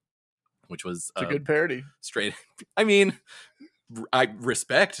Today, which was It's a good parody. straight. I mean, I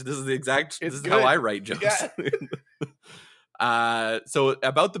respect. This is how I write jokes. Yeah. So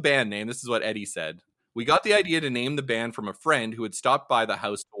about the band name, this is what Eddie said. We got the idea to name the band from a friend who had stopped by the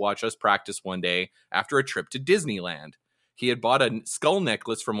house to watch us practice one day after a trip to Disneyland. He had bought a skull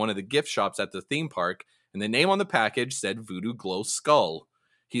necklace from one of the gift shops at the theme park, and the name on the package said Voodoo Glow Skull.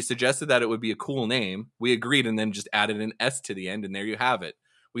 He suggested that it would be a cool name. We agreed and then just added an S to the end, and there you have it.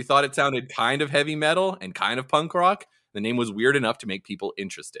 We thought it sounded kind of heavy metal and kind of punk rock. The name was weird enough to make people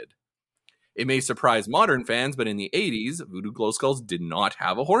interested. It may surprise modern fans, but in the 80s, Voodoo Glow Skulls did not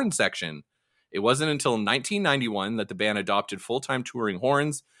have a horn section. It wasn't until 1991 that the band adopted full-time touring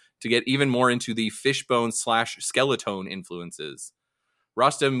horns to get even more into the Fishbone/Skeletone influences.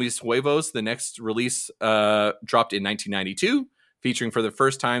 Rasta Mis Huevos, the next release, dropped in 1992, featuring for the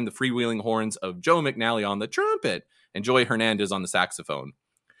first time the freewheeling horns of Joe McNally on the trumpet and Joey Hernandez on the saxophone.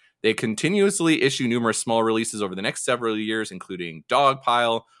 They continuously issue numerous small releases over the next several years, including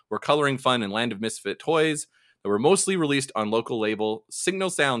Dogpile, We're Coloring Fun, and Land of Misfit Toys, that were mostly released on local label Signal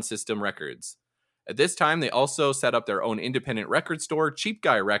Sound System Records. At this time, they also set up their own independent record store, Cheap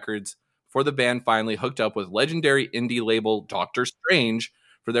Guy Records, before the band finally hooked up with legendary indie label Dr. Strange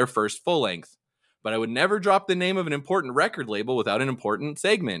for their first full-length. But I would never drop the name of an important record label without an important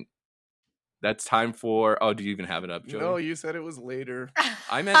segment. That's time for... Oh, do you even have it up, Joey? No, you said it was later.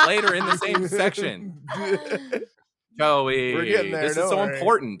 I meant later in the same section. Joey, We're getting there, this is don't so worry.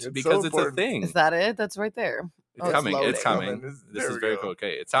 important It's because so it's a important. thing. Is that it? That's right there. It's Oh, coming. loading. It's coming. This- This there is we very go. cool.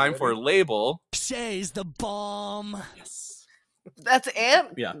 Okay, it's time for label. Shay's the bomb. Yes. That's it?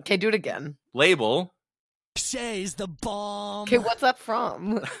 Yeah. Okay, do it again. Label. Shay's the bomb. Okay, what's that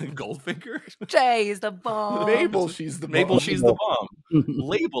from? Goldfinger. Jay's the bomb. Mabel, she's the Mabel, bomb. she's the bomb.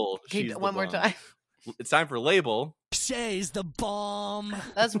 Label. Okay, She's the one more bomb. time. It's time for label. Shay's the bomb.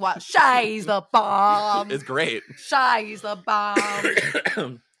 That's what. Shay's the bomb. It's great. Shay's the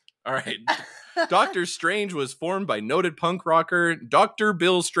bomb. All right. Doctor Strange was formed by noted punk rocker Dr.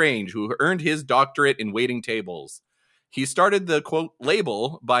 Bill Strange, who earned his doctorate in waiting tables. He started the, quote,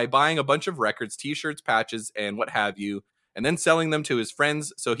 label by buying a bunch of records, t-shirts, patches, and what have you, and then selling them to his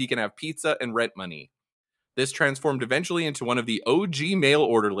friends so he can have pizza and rent money. This transformed eventually into one of the OG mail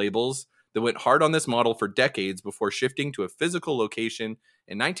order labels that went hard on this model for decades before shifting to a physical location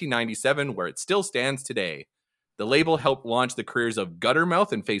in 1997, where it still stands today. The label helped launch the careers of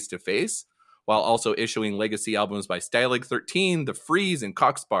Guttermouth and Face to Face, while also issuing legacy albums by Stalag 13, The Freeze, and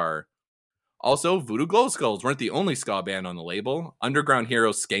Coxbar. Also, Voodoo Glow Skulls weren't the only ska band on the label. Underground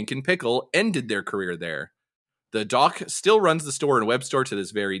heroes Skank and Pickle ended their career there. The Doc still runs the store and web store to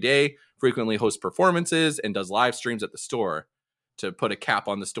this very day, frequently hosts performances, and does live streams at the store. To put a cap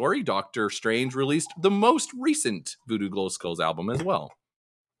on the story, Doctor Strange released the most recent Voodoo Glow Skulls album as well.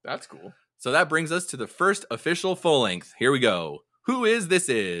 That's cool. So that brings us to the first official full-length. Here we go. Who Is This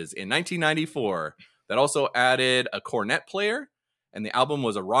Is in 1994. That also added a cornet player, and the album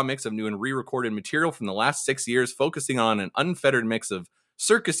was a raw mix of new and re-recorded material from the last 6 years, focusing on an unfettered mix of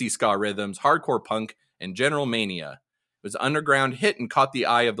circusy ska rhythms, hardcore punk, and general mania. It was an underground hit and caught the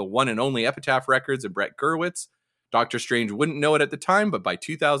eye of the one and only Epitaph Records and Brett Gurewitz. Doctor Strange wouldn't know it at the time, but by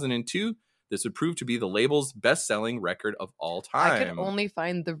 2002, this would prove to be the label's best-selling record of all time. I could only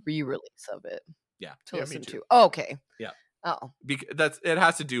find the re-release of it. Yeah. To Yeah, listen me too. to. Oh, okay. Yeah. Oh. It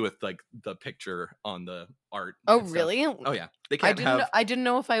has to do with like the picture on the art. Oh, and stuff. really? Oh yeah. They I can't didn't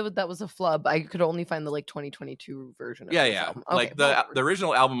know if that was a flub. I could only find the 2022 version of Yeah, this yeah. album. Like Okay, the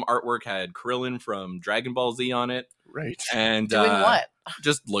original album artwork had Krillin from Dragon Ball Z on it, Right. and doing what?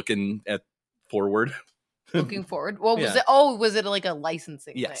 just looking at forward. Looking forward. Well, was Yeah. it? Oh, was it like a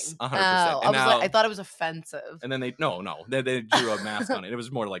licensing Yes, thing? 100%. Oh, And I thought it was offensive. And then they drew a mask on it. It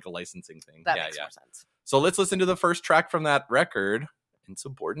was more like a licensing thing. That yeah, makes yeah. more sense. So let's listen to the first track from that record,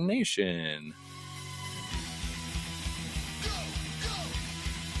 Insubordination.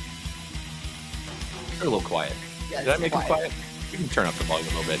 They're a little quiet. Yeah, Did I it's make it quiet? We can turn up the volume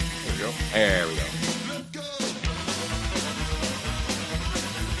a little bit. There we go. There we go.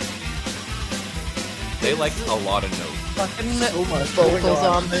 They like a lot of notes. Fucking So much going vocals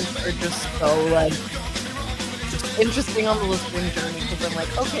on. on this are just so like just interesting on the listening journey because I'm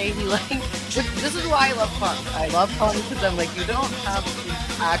like, okay, he like this is why I love punk. I love punk because I'm like, you don't have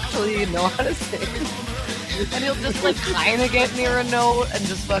to actually know how to sing. And he'll just like kind of get near a note and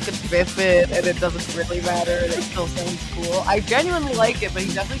just fucking biff it, and it doesn't really matter, and it still sounds cool. I genuinely like it, but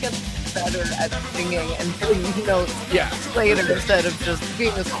he definitely gets better at singing and hitting notes later instead of just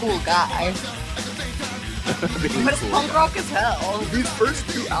being a cool guy. But it's punk rock as hell. These first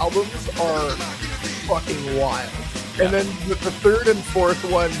two albums are fucking wild. And then the third and fourth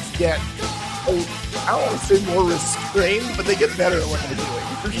ones get, I don't want to say more restrained, but they get better at what they're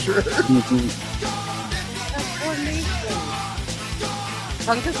doing, for sure. That's coordination.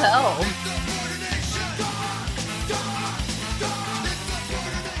 Punk as hell.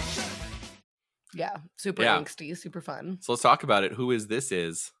 Yeah, super angsty, super fun. So let's talk about it. Who Is This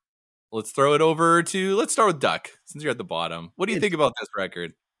Is? Let's throw it over to, let's start with Duck, since you're at the bottom. What do you think about this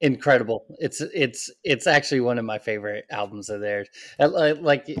record? Incredible. It's actually one of my favorite albums of theirs.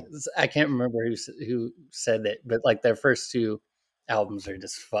 Like I can't remember who said it, but like their first two albums are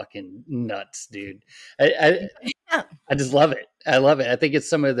just fucking nuts, dude. I just love it. I love it. I think it's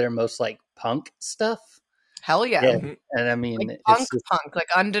some of their most like punk stuff. Hell yeah. And I mean, like it's punk, like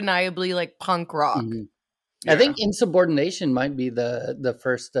undeniably like punk rock. Mm-hmm. I think Insubordination might be the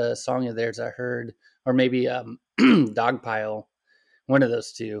first song of theirs I heard, or maybe Dogpile, one of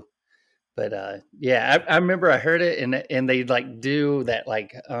those two. But I remember I heard it, and they like do that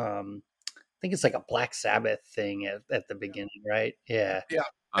like I think it's like a Black Sabbath thing at the beginning, right? Yeah, yeah.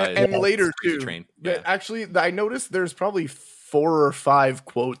 And later too. Actually, I noticed there's probably 4 or 5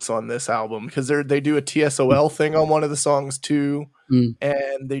 quotes on this album because they do a TSOL thing on one of the songs too,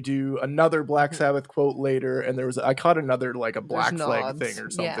 and they do another Black Sabbath quote later, and I caught another like a Black Flag thing or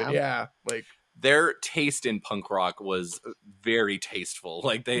something. Yeah, like their taste in punk rock was very tasteful.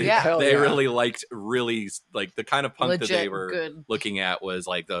 Like they really liked like the kind of punk that they were looking at was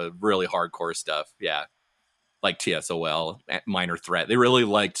like the really hardcore stuff. Yeah. Like TSOL, Minor Threat. They really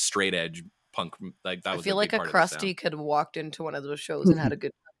liked straight edge punk. Like that was. I feel like a Krusty could have walked into one of those shows and had a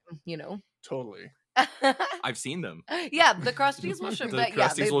good time, you know? Totally. I've seen them. Yeah, the Krusties will show up.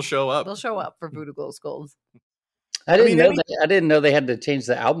 Krusties will show up. They'll show up for Voodoo Glow Skulls. I didn't know they had to change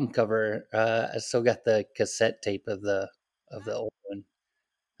the album cover. I still got the cassette tape of the old one.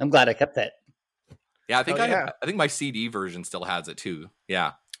 I'm glad I kept that. Yeah, I think my CD version still has it too.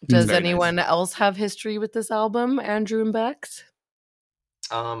 Yeah. Does anyone else have history with this album, Andrew and Bex?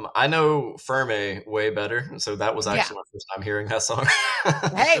 I know Ferme way better, so that was actually my first time hearing that song.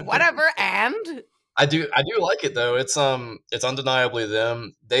 Hey, whatever. And I do like it though. It's undeniably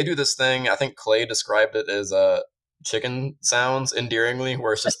them. They do this thing. I think Clay described it as chicken sounds endearingly,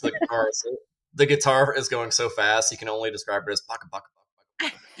 where it's just the guitar. The guitar is going so fast, you can only describe it as baka baka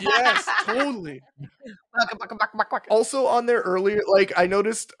baka. Yes, totally. Buck, buck, buck, buck, buck. Also on their earlier, like I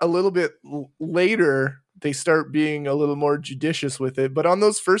noticed a little bit later, they start being a little more judicious with it. But on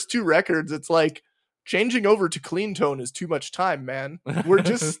those first two records, it's like changing over to clean tone is too much time, man. We're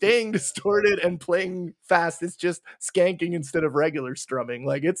just staying distorted and playing fast. It's just skanking instead of regular strumming.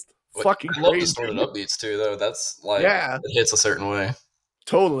 Like it's fucking I love crazy. distorted upbeats too, though. That's like Yeah. it hits a certain way.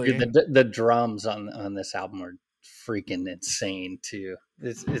 Totally. Dude, the drums on this album are freaking insane too.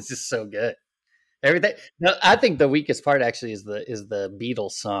 It's just so good. Everything. No, I think the weakest part actually is the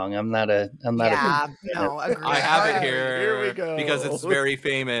Beatles song. I'm not a Yeah, big fan no, of- agree. I have it Alright, here, here we go. because it's very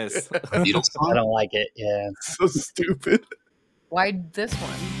famous. Beatles I song? don't like it. Yeah. So stupid. Why this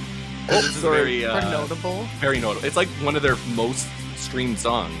one? This is sorry. For notable. very notable. It's like one of their most streamed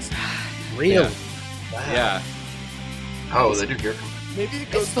songs. Really? Yeah. Yeah. Oh, they do hear. Maybe it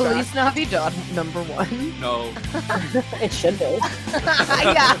Is goes Feliz back. Navidad number one? No. It should be.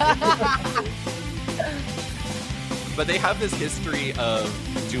 Yeah. But they have this history of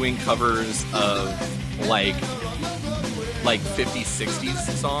doing covers of like 50s, 60s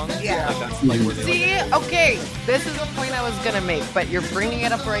songs. Yeah. Like that's like where they See, okay, this is a point I was gonna make, but you're bringing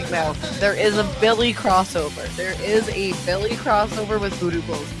it up right now. There is a Billy crossover. There is a Billy crossover with Voodoo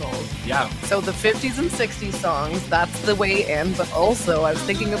Glow Skulls. yeah. So the 50s and 60s songs, that's the way in. But also, I was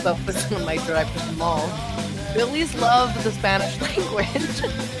thinking about this on my drive to the mall. Billies love the Spanish language.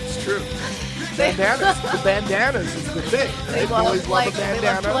 It's true. Bandanas. The bandanas is the thing. They Right? love, Boys like, love a they love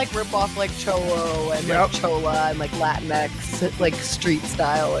bandana. to like rip off like Cholo and Yep. like Chola and like Latinx, like street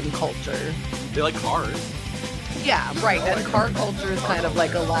style and culture. They like cars. Yeah, right. And car culture is kind of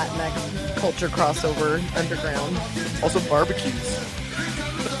like a Latinx culture crossover underground. Also barbecues.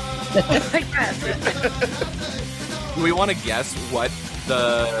 I guess. Do we want to guess what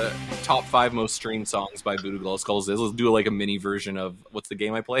the top 5 most streamed songs by Voodoo Glow Skulls is? Let's do like a mini version of what's the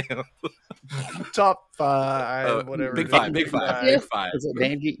game I play? Top 5, whatever. Big five. Big 5. Is it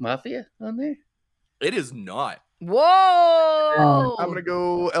Band Geek Mafia on there? It is not. Whoa! I'm gonna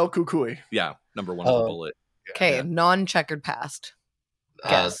go El Cucuy. Yeah, number 1 is a Oh. bullet. Okay, non-checkered past.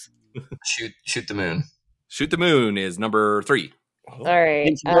 Guess. Shoot the moon. Shoot the Moon is number 3. All right.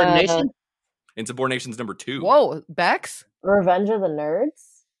 Insubordination? Insubordination's number 2. Whoa, Bex? Revenge of the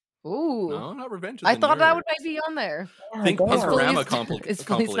Nerds. Ooh. No, not Revenge of I the thought that Nerds. would might be on there. Yeah, Think damn. Punkorama Is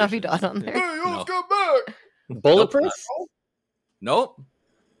Feliz Navidad on there? Hey, No. let's go back. Bulletproof? Nope.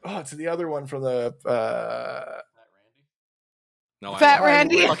 Oh, it's the other one from the. No, Fat I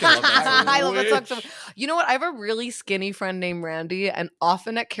Randy. fucking love that song. I love that song so Which- much. You know what? I have a really skinny friend named Randy, and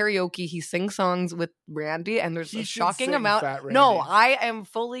often at karaoke, he sings songs with Randy, and there's He a should shocking sing amount. Fat No, Randy. I am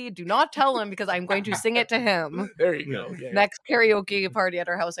fully. Do not tell him because I'm going to sing it to him. There you go. Yeah. Next karaoke party at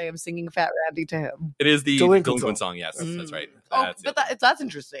our house, I am singing Fat Randy to him. It is the Delinquent Delinquent song. Yes, Mm. that's right. Oh, That's but it. that's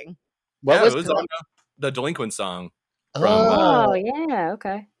interesting. What Yeah, was it was it? on the Delinquent song. Oh, yeah.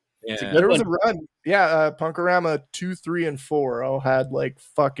 Okay. Yeah. There was a run. Yeah, Punkorama 2, 3, and 4 all had like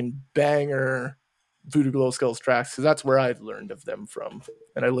fucking banger Voodoo Glow Skulls tracks because that's where I learned of them from.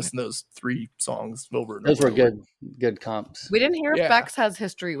 And I listened to those 3 songs over and Those over. were good comps. We didn't hear Yeah. if Bex has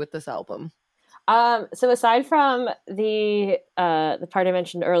history with this album. So aside from the part I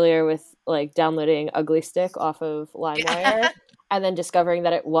mentioned earlier with like downloading Ugly Stick off of LimeWire and then discovering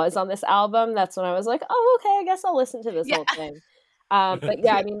that it was on this album, that's when I was like, oh, okay, I guess I'll listen to this Yeah. whole thing. But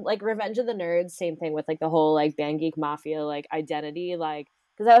yeah, I mean, like Revenge of the Nerds, same thing with like the whole like Band Geek Mafia like identity, like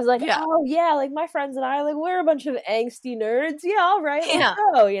because I was like, Yeah. oh yeah, like my friends and I, like we're a bunch of angsty nerds. Yeah, all right, Yeah. let's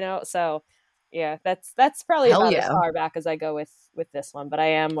go, you know. So yeah, that's probably Hell about yeah. as far back as I go with this one, but I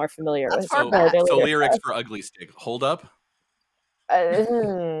am more familiar That's with far So, back. so lyrics for Ugly Stick. Hold up.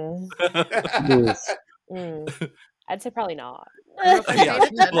 I'd say probably not. Yeah,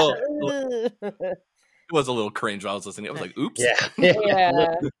 well, it was a little cringe while I was listening. I was like, oops. Yeah. Yeah.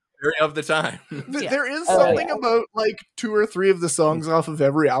 Very of the time. Yeah. There is Oh, something yeah. about like 2 or 3 of the songs off of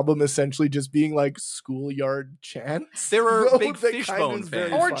every album essentially just being like schoolyard chants. They were Though big that Fishbone kind of is very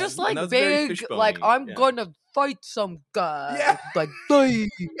fans. Or fun. just And like that's very big, Fishbone-y. like I'm Yeah. gonna fight some guy. Yeah. Like, "Hey,"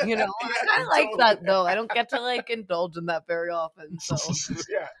 you know, I Yeah, kind of like totally. that though. I don't get to like indulge in that very often. So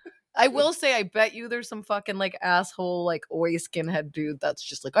Yeah. I will say, I bet you there's some fucking like asshole like oi skinhead dude that's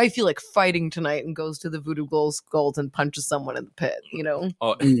just like, I feel like fighting tonight and goes to the Voodoo Glow Skulls and punches someone in the pit. You know,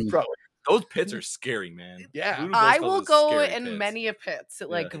 Oh, Mm. Probably. Those pits are scary, man. Yeah. Voodoo I Glow will Skulls is go scary in pits. many a pits,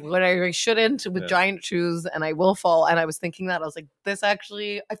 like Yeah. when I shouldn't with Yeah. giant shoes, and I will fall. And I was thinking that I was like, this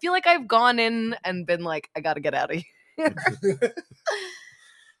actually, I feel like I've gone in and been like, I got to get out of here.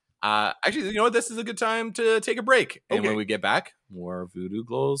 Actually, you know what? This is a good time to take a break. And Okay. when we get back, more Voodoo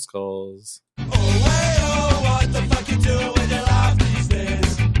Glow Skulls. Oh, hey, oh, what the fuck you do with your life these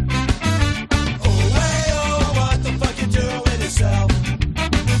days? Oh, hey, oh, what the fuck you do with yourself?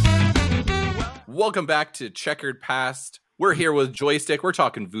 Welcome back to Checkered Past. We're here with Joystick. We're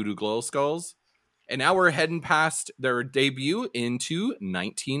talking Voodoo Glow Skulls. And now we're heading past their debut into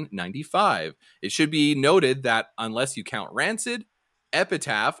 1995. It should be noted that unless you count Rancid,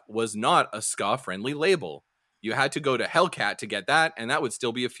 Epitaph was not a ska-friendly label. You had to go to Hellcat to get that, and that would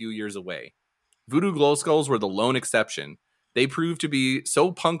still be a few years away. Voodoo Glow Skulls were the lone exception. They proved to be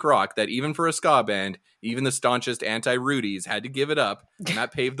so punk rock that even for a ska band, even the staunchest anti-Rudies had to give it up, and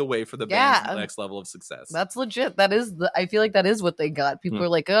that paved the way for the band's Yeah. next level of success. That's legit. That is I feel like that is what they got. People Hmm. are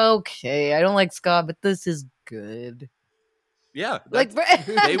like, okay, I don't like ska, but this is good. Yeah, Like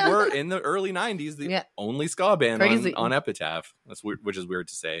they were in the early 90s the Yeah. only ska band Crazy. on Epitaph. That's weird, which is weird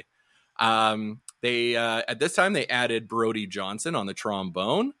to say. They at this time they added Brody Johnson on the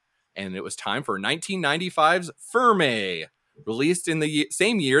trombone, and it was time for 1995's Ferme, released in the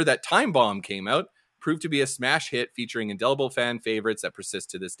same year that Time Bomb came out, proved to be a smash hit featuring indelible fan favorites that persist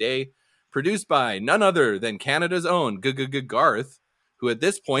to this day. Produced by none other than Canada's own Garth, who at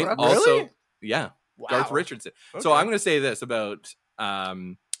this point Really? also Garth Wow. Richardson. So Okay. I'm going to say this about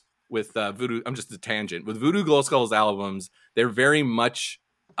with Voodoo. I'm just a tangent with Voodoo Glow Skulls albums. They're very much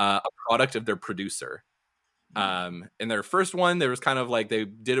a product of their producer. In their first one, there was kind of like they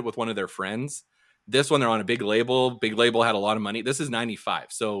did it with one of their friends. This one, they're on a big label. Big label had a lot of money. This is 95.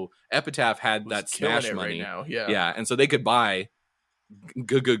 So Epitaph had that Who's killing smash it money. right now. Yeah. Yeah. And so they could buy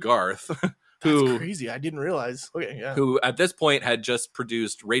Garth, That's who crazy. I didn't realize. Okay. Yeah. who at this point had just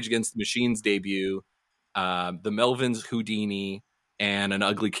produced Rage Against the Machine's debut, the Melvins Houdini, and an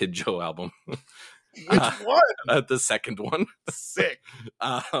Ugly Kid Joe album. Which one? The second one. Sick.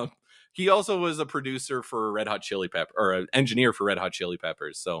 He also was a producer for Red Hot Chili Pepper, or an engineer for Red Hot Chili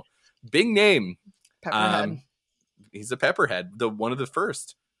Peppers. So big name. Pepperhead. He's a Pepperhead, one of the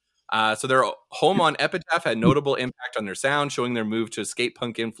first. So their home on Epitaph had notable impact on their sound, showing their move to skate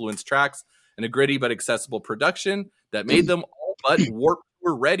punk influenced tracks and a gritty but accessible production that made them all but Warp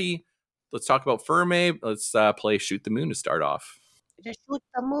Tour ready. Let's talk about Ferme. Let's play "Shoot the Moon" to start off. Just shoot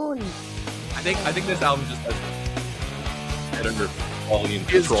the moon. I think this album just has better volume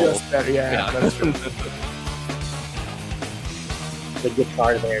It's control. just better. Yeah. That's true. The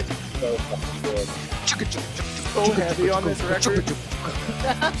guitar there is so fucking good. So heavy on this record.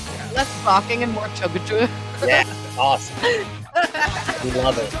 Less talking and more chugga. Yeah, awesome. We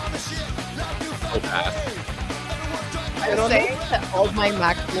love it. So fast. I'm saying that all my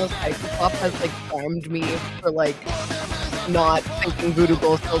Maximal psychopop has like primed me for like not thinking Voodoo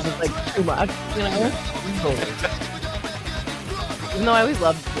Glow Skulls is like too much, you know? Even though I always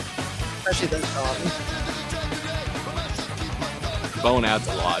loved it, especially this song. Bone adds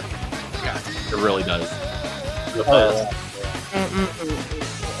a lot. Yeah, it really does. Oh, yeah.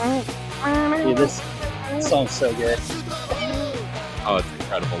 Dude, this song's so good. Oh, it's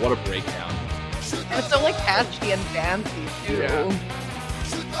incredible. What a breakdown. It's so like catchy and dancey too.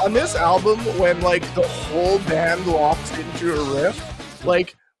 Yeah. On this album, when like the whole band locks into a riff,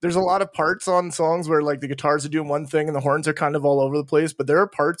 like there's a lot of parts on songs where like the guitars are doing one thing and the horns are kind of all over the place, but there are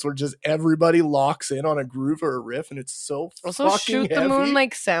parts where just everybody locks in on a groove or a riff, and it's so Also, fucking Shoot the heavy. Moon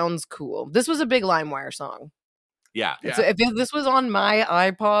like sounds cool. This was a big LimeWire song. Yeah. Yeah. So if this was on my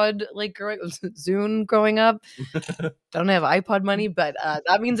iPod, like Zune growing up, don't have iPod money, but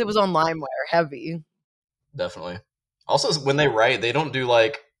that means it was on LimeWire heavy. Definitely. Also, when they write, they don't do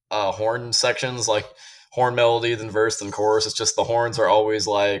like horn sections, like horn melody, then verse, then chorus. It's just the horns are always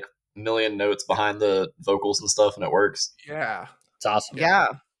like a million notes behind the vocals and stuff, and it works. Yeah. It's awesome. Yeah.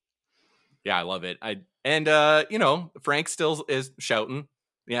 Yeah, I love it. You know, Frank still is shouting.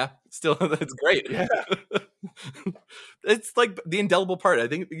 Yeah, still that's great. Yeah. It's like the indelible part. I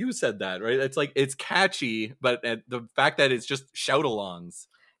think you said that, right? It's like it's catchy, but the fact that it's just shout-alongs.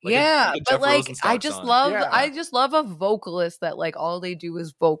 Like yeah, a but Jeff like Rosenstock I just song. love Yeah. I just love a vocalist that like all they do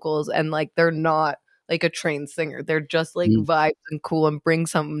is vocals and like they're not like a trained singer. They're just like Mm. vibes and cool and bring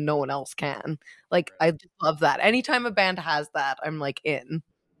something no one else can. Like I just love that. Anytime a band has that, I'm like in.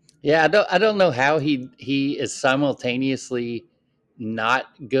 Yeah, I don't know how he is simultaneously not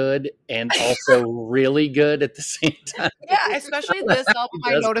good and also really good at the same time. Yeah, especially this album,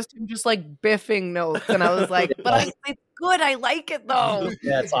 I does. noticed him just like biffing notes, and I was like, "But it's good. I like it though."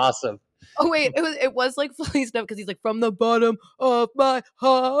 Yeah, it's awesome. Oh wait, it was like Feliz Navidad because he's like from the bottom of my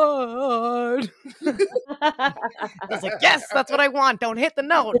heart. I was like, yes, that's what I want. Don't hit the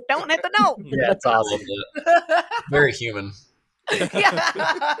note. Don't hit the note. Yeah, it's I awesome. love that. Very human.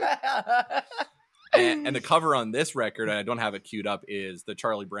 Yeah. And the cover on this record, and I don't have it queued up, is the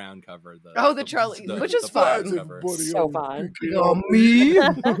Charlie Brown cover. The Charlie, which is fun. Brown cover, So fun. Me.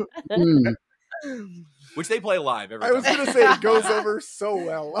 Mm. which they play live every I was time. gonna say it goes over so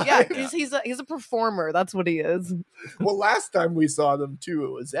well. Yeah, he's a performer. That's what he is. Well, last time we saw them too,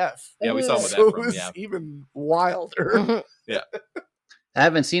 it was F. Yeah, we saw him with So it Ephraim, was yeah. even wilder. I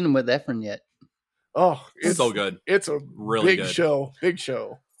haven't seen him with Ephraim yet. Oh, It's so good. It's a Really big good. show. Big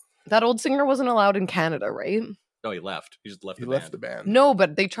show. That old singer wasn't allowed in Canada, right? No, he left. He just left He the left band. the band. No,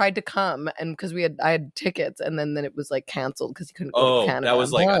 but they tried to come, and because I had tickets, and then it was like canceled because he couldn't go Oh, to Canada. that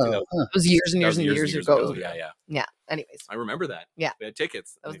was like I think Oh, it was years and that years was and years ago. Yeah, yeah. Yeah. Anyways, I remember that. Yeah. We had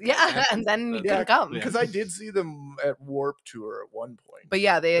tickets. that was, They got yeah, canceled. and then he But- couldn't come. Because I did see them at Warp Tour at one point. But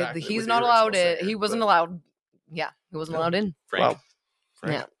yeah, Back he's with not the allowed original in. He singer, wasn't but- allowed. Yeah, he wasn't allowed in. Frank. Well,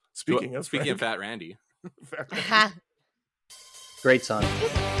 Frank. Yeah. Speaking of Speaking of Fat Randy. Ha. great song.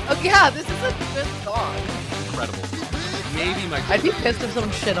 Oh yeah, this is a good song. Incredible. Maybe my I'd be pissed if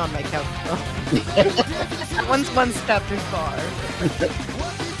someone shit on my couch. One's one step too far.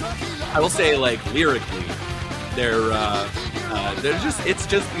 I will say, like, lyrically, they're just, it's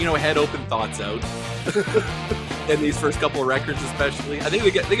just, head open thoughts out. In these first couple of records, especially, I think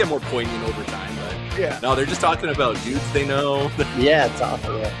they get more poignant over time. But Yeah. no, they're just talking about dudes they know. Yeah, it's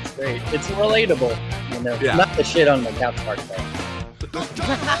awesome. Yeah, it's great. It's relatable. Yeah. Not the shit on the couch part though.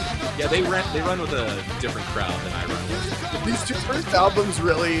 Yeah, they run with a different crowd than I run with. These two first albums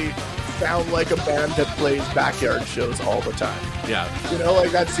really sound like a band that plays backyard shows all the time. Yeah,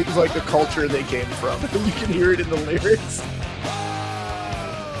 Like that seems like the culture they came from. You can hear it in the lyrics.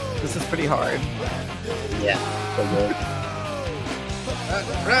 This is pretty hard. Yeah. So good.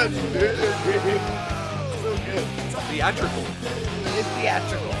 So good. theatrical. It's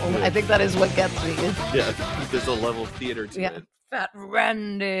theatrical. I think that is what gets me. Yeah, there's a level of theater to Yeah. it. Fat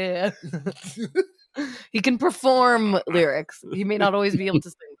Randy. He can perform lyrics. He may not always be able to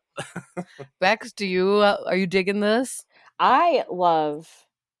sing. Bex, are you digging this? I love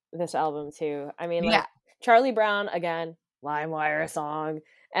this album too. I mean, like Yeah. Charlie Brown again, LimeWire song,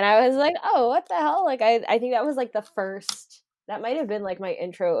 and I was like, oh, what the hell? Like, I think that was like the first. That might have been like my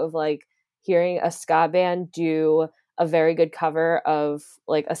intro of like hearing a ska band do a very good cover of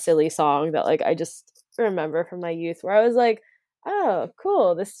like a silly song that like I just remember from my youth, where I was like, oh,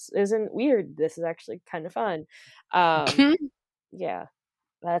 cool. This isn't weird. This is actually kind of fun. Yeah.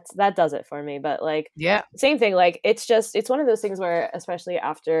 That does it for me. But like, Yeah. same thing, like it's one of those things where, especially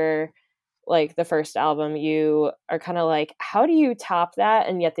after like the first album, you are kind of like, how do you top that?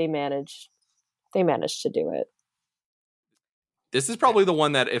 And yet they managed to do it. This is probably the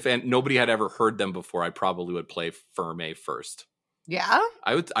one that if nobody had ever heard them before, I probably would play Ferme first. Yeah.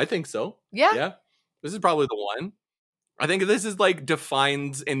 I think so. Yeah. Yeah. This is probably the one. I think this is like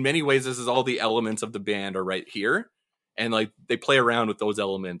defines in many ways. This is all the elements of the band are right here. And like they play around with those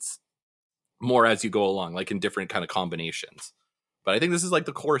elements more as you go along, like in different kind of combinations. But I think this is like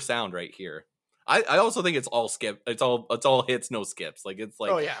the core sound right here. I also think it's all skip. It's all hits, no skips. Like it's like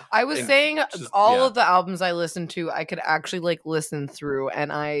Oh yeah. I was And saying just- all yeah. of the albums I listened to, I could actually like listen through,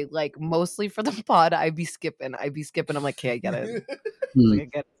 and I like mostly for the pod, I'd be skipping. I'm like, okay, I get it. Hmm.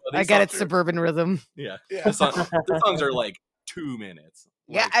 Like, I get it. Suburban rhythm. Yeah. Yeah. The songs are like 2 minutes.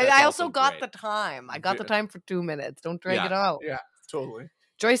 Yeah, Like, that's I also got great. the time. I got the Yeah. time for 2 minutes. Don't drag Yeah. it out. Yeah, totally.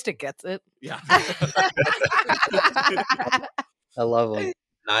 Joystick gets it. Yeah. I love them.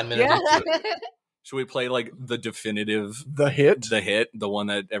 9 minutes Yeah. into it. Should we play like the definitive, The hit. the one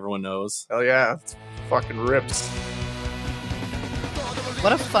that everyone knows? Oh yeah. It's fucking rips.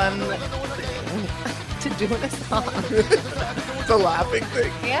 What a fun thing to do in a song. It's a laughing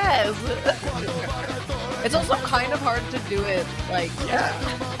thing. Yes. It's also kind of hard to do it like Yeah.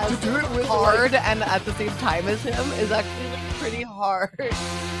 as To do it with hard and at the same time as him is actually like, pretty hard.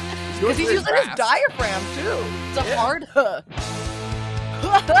 Because he's very using his fast. diaphragm too. It's a Yeah. hard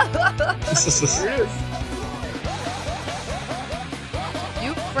There it is.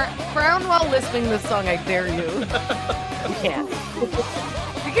 You frown while listening to this song, I dare you. You can't.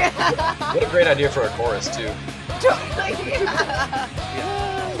 What a great idea for a chorus too.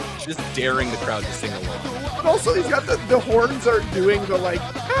 Just daring the crowd to sing along. But also he's got the horns are doing the like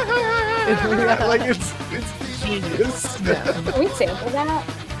like it's genius. Can we sample that?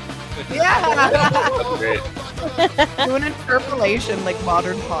 Yeah. That's great. Do an interpolation like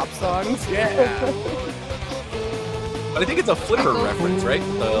modern pop songs. Yeah. But I think it's a Flipper reference, right?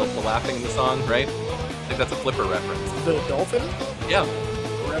 The laughing in the song, right? I think that's a Flipper reference. The dolphin? Yeah.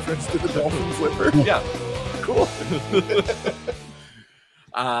 Reference to the dolphin flipper? Yeah. Cool.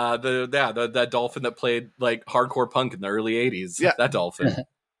 That dolphin that played like hardcore punk in the early 80s. Yeah. That dolphin.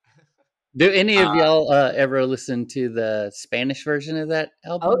 Do any of y'all ever listen to the Spanish version of that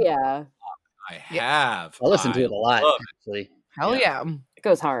album? Oh yeah, I have. I listen to it a lot, love actually. Hell yeah. it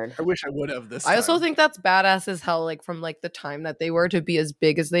goes hard. I wish I would have this I also time. think that's badass as hell, like from like the time that they were to be as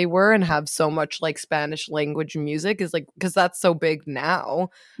big as they were and have so much like Spanish language music is like because that's so big now.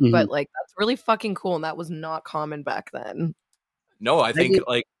 Mhm. But like that's really fucking cool, and that was not common back then. No, I think did-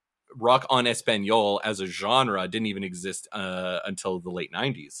 like rock en español as a genre didn't even exist until the late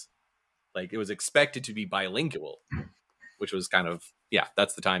 90s. Like it was expected to be bilingual, which was kind of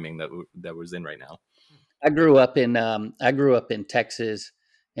that's the timing that was in right now. I grew up in Texas,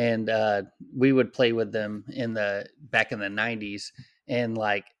 and we would play with them back in the 90s, and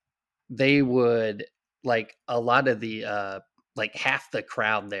like they would like a lot of the like half the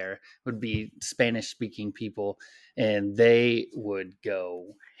crowd there would be Spanish speaking people, and they would go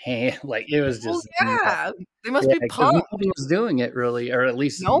ham. Like it was just They must be 'cause pumped, nobody was doing it really, or at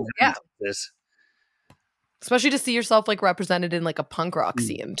least No, yeah. this. especially to see yourself like represented in like a punk rock Mm.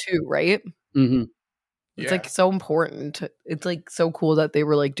 scene too, right? Mm-hmm. It's like so important. It's like so cool that they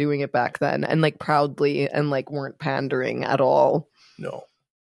were like doing it back then and like proudly and like weren't pandering at all. No.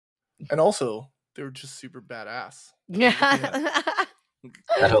 And also, they were just super badass. Yeah. That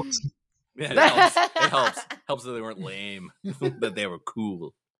helps. Yeah, it helps. It helps. Helps that they weren't lame. That they were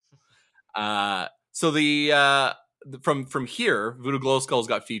cool. So from here, Voodoo Glow Skulls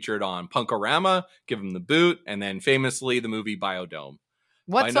got featured on Punkorama, Give 'Em the Boot, and then famously the movie Biodome.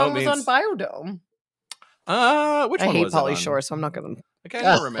 What By no song was on means- Biodome? Which I one hate was Pauly it on? Shore, so I'm not gonna. I can't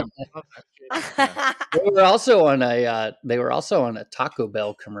even remember. They were also on a Taco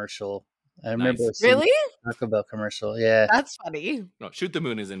Bell commercial. I remember Nice. seeing Really? a Taco Bell commercial. Yeah. That's funny. No, Shoot the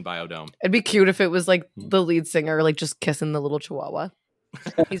Moon is in Biodome. It'd be cute if it was like the lead singer like just kissing the little chihuahua.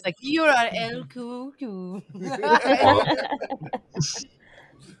 He's like, "You're an El Cuckoo."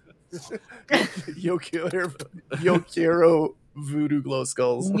 Yo quiero voodoo glow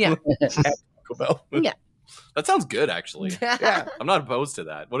skulls. Yeah. Taco Bell. That sounds good, actually. Yeah. I'm not opposed to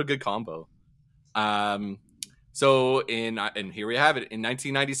that. What a good combo. So and here we have it. In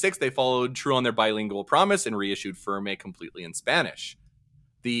 1996, they followed true on their bilingual promise and reissued Firme completely in Spanish.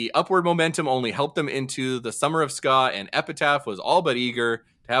 The upward momentum only helped them into the summer of ska, and Epitaph was all but eager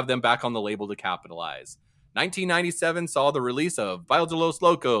to have them back on the label to capitalize. 1997 saw the release of Baile de los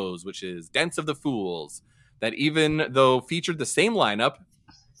Locos, which is Dance of the Fools, that even though featured the same lineup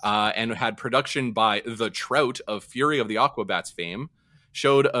and had production by The Trout of Fury of the Aquabats fame,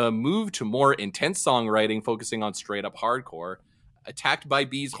 showed a move to more intense songwriting focusing on straight-up hardcore, Attacked by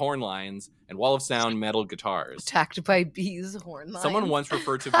Bees horn lines, and Wall of Sound metal guitars. Attacked by bees horn lines. Someone once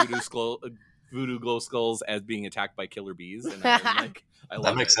referred to Voodoo Glow Skulls as being attacked by killer bees, and I love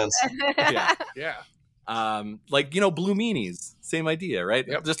That makes it. sense. Yeah. Yeah. Like, Blue Meanies, same idea, right?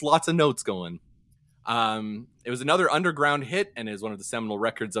 Yep. Just lots of notes going. It was another underground hit and is one of the seminal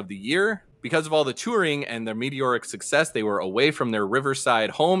records of the year. Because of all the touring and their meteoric success, they were away from their Riverside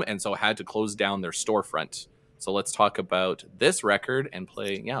home and so had to close down their storefront. So let's talk about this record and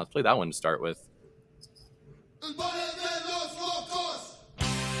let's play that one to start with.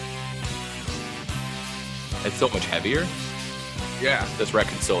 It's so much heavier. Yeah. This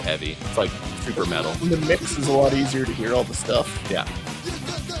record's so heavy. It's like super metal. And the mix is a lot easier to hear all the stuff. Yeah.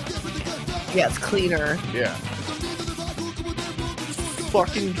 Yeah, it's cleaner. Yeah.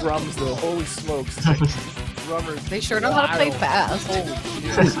 Fucking drums though. Holy smokes. Drummers. They sure know how to play wild. fast. Holy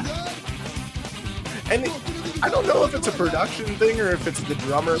shit. And I don't know if it's a production thing or if it's the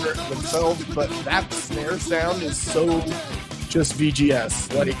drummer themselves, but that snare sound is so just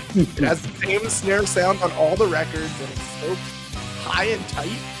VGS. Like, it has the same snare sound on all the records, and it's so high and tight.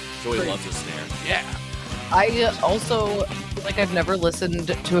 Joey Great. loves a snare. Yeah. I also feel like I've never listened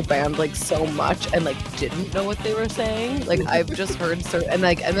to a band like so much and like didn't know what they were saying. Like I've just heard and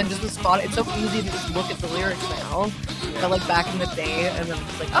then just was spot. It's so easy to just look at the lyrics now. But like back in the day, and then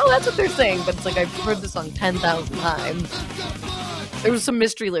it's like, oh, that's what they're saying. But it's like I've heard the song 10,000 times. There was some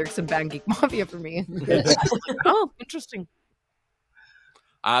mystery lyrics in Band Geek Mafia for me. Oh, interesting.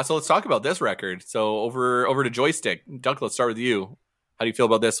 So let's talk about this record. So over to Joystick. Duck, let's start with you. How do you feel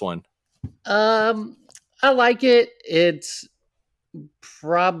about this one? I like it. It's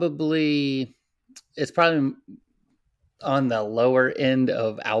probably on the lower end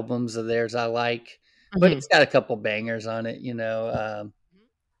of albums of theirs I like, but it's got a couple bangers on it,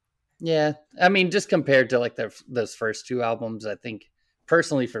 Yeah, I mean, just compared to like those first two albums, I think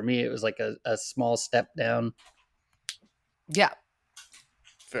personally for me it was like a small step down. Yeah.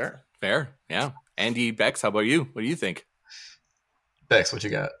 Fair. Yeah. Andy, Bex, how about you? What do you think? Bex, what you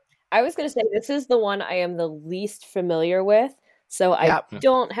got? I was going to say this is the one I am the least familiar with, so Yeah. I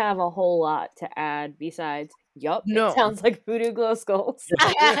don't have a whole lot to add besides, yup, No. it sounds like Voodoo Glow Skulls.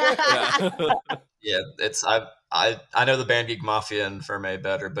 Yeah, it's I know the Band Geek Mafia and Ferme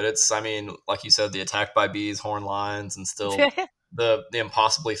better, but it's, I mean, like you said, the Attacked by Bees horn lines and still the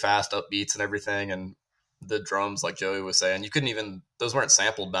impossibly fast upbeats and everything, and the drums, like Joey was saying, you couldn't even, those weren't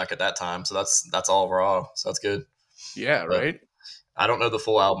sampled back at that time, so that's all raw, so that's good. Yeah, But right. I don't know the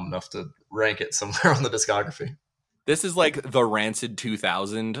full album enough to rank it somewhere on the discography. This is like the Rancid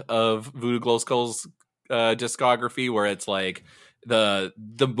 2000 of Voodoo Glow Skulls discography, where it's like the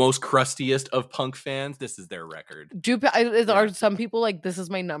most crustiest of punk fans. This is their record. Are some people like, this is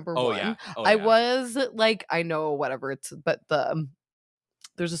my number Oh one? yeah. Oh, I yeah. was like, I know whatever it's, but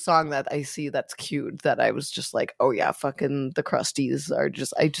there's a song that I see that's cute that I was just like, oh yeah, fucking the crusties are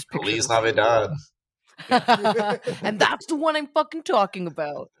just, I just picture Feliz them. Navidad. And that's the one I'm fucking talking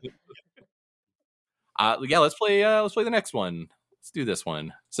about. Yeah, let's play the next one. Let's do this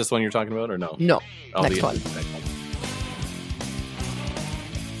one. Is this one you're talking about or no? No, Oh, next one. Next one.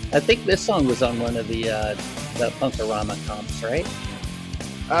 I think this song was on one of the Punkorama comps, right?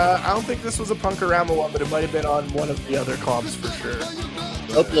 I don't think this was a Punkorama one, but it might have been on one of the other comps for sure.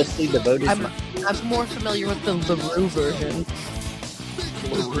 Hopelessly Devoted. I'm more familiar with the LaRue version.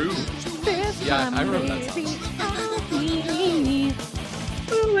 LaRue. Yeah, I remember that song.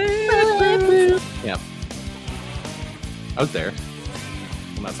 Yeah. I was there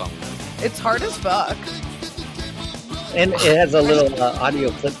when that song was in. It's hard as fuck. And it has a little audio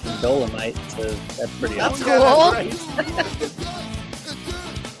clip from Dolomite, so that's pretty That's awesome. cool.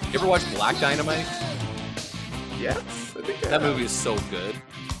 You ever watch Black Dynamite? Yes, I think That movie is so good.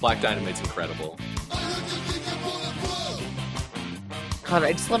 Black Dynamite's incredible. God,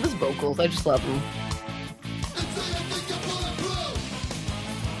 I just love his vocals. I just love him.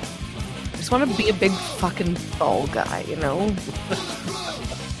 I just want to be a big fucking ball guy, you know?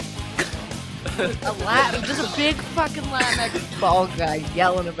 Just a big fucking Latinx ball guy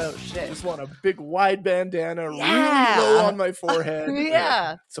yelling about I shit. just want a big wide bandana, Yeah. really low on my forehead.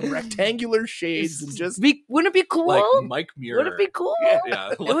 Yeah. Some rectangular shades and just Wouldn't it be cool? Like Mike Muir. Would it be cool?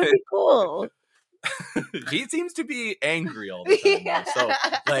 Yeah, It would be cool. he seems to be angry all the time. Yeah. So,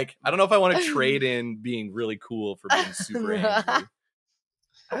 like, I don't know if I want to trade in being really cool for being super angry.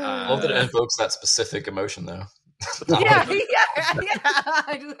 I love that it invokes that specific emotion, though. Yeah.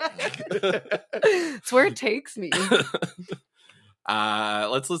 It's where it takes me.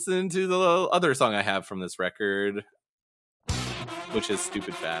 Let's listen to the other song I have from this record, which is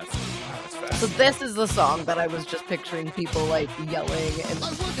Stupid Fast. So this is the song that I was just picturing people like yelling. And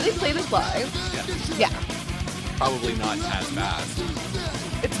do they play this live? Yeah. Probably not as fast.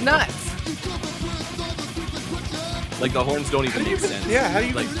 It's nuts. Like, the horns don't even make sense. yeah. How do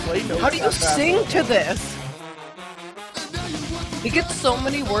you Like, play notes? How do you that fast? sing to this? He gets so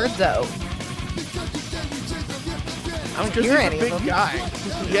many words out. I don't Because hear he's any a big of them. guy.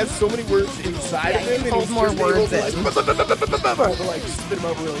 He has so many words inside of Yeah, he him, and holds he's more just able words to, in. like spit them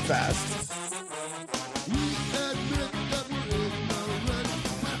out really fast.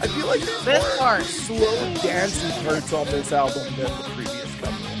 I feel like there's This more part. slow dancing parts on this album than the previous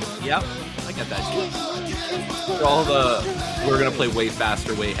couple. yep, I get that too. For all we're gonna play way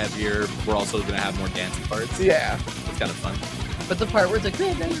faster, way heavier. We're also gonna have more dancing parts. Yeah. It's kind of fun. But the part where it's like,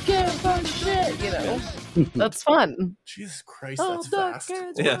 "Hey, don't give a fuck shit," you know, that's fun. Jesus Christ, Oh, that's the fast.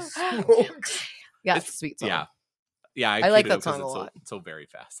 kids Yes. were- Yeah, it's a sweet song. Yeah. I like queued it that up 'cause song a it's lot. So very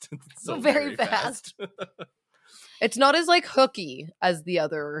fast. It's So very fast. It's not as like hooky as the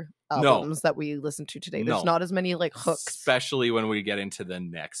other No. albums that we listened to today. There's No. not as many like hooks. Especially when we get into the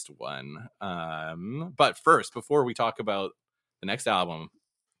next one. But first, before we talk about the next album,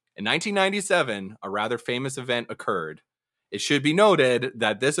 in 1997, a rather famous event occurred. It should be noted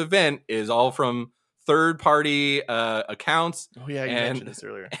that this event is all from third-party accounts, Oh yeah, you And- mentioned this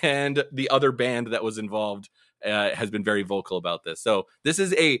earlier. and the other band that was involved has been very vocal about this. So this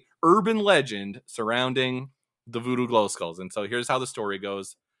is a urban legend surrounding the Voodoo Glow Skulls. And so here's how the story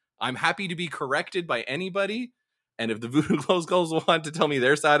goes. I'm happy to be corrected by anybody. And if the Voodoo Glow Skulls want to tell me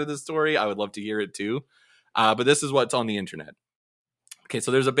their side of the story, I would love to hear it too. But this is what's on the internet. Okay,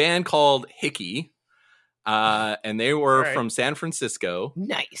 so there's a band called Hickey. And they were All right. from San Francisco.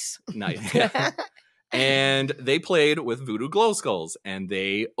 Nice. Nice. And they played with Voodoo Glow Skulls, and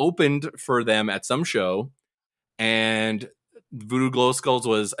they opened for them at some show. And Voodoo Glow Skulls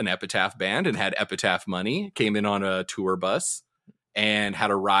was an Epitaph band and had Epitaph money, came in on a tour bus and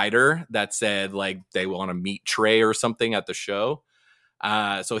had a rider that said like they want to meet Trey or something at the show.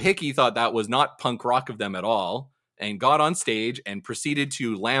 So Hickey thought that was not punk rock of them at all and got on stage and proceeded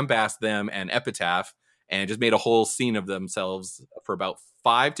to lambaste them and Epitaph and just made a whole scene of themselves for about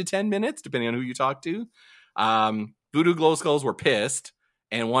 5 to 10 minutes, depending on who you talk to. Voodoo Glow Skulls were pissed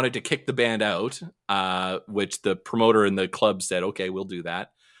and wanted to kick the band out, which the promoter in the club said, okay, we'll do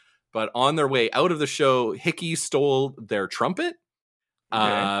that. But on their way out of the show, Hickey stole their trumpet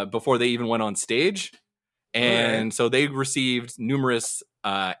before they even went on stage. And so they received numerous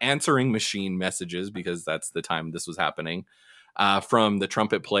answering machine messages, because that's the time this was happening, from the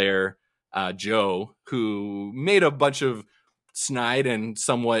trumpet player, Joe, who made a bunch of snide and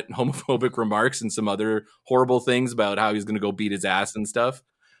somewhat homophobic remarks and some other horrible things about how he's going to go beat his ass and stuff.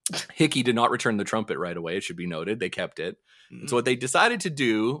 Hickey did not return the trumpet right away, it should be noted. They kept it. And so what they decided to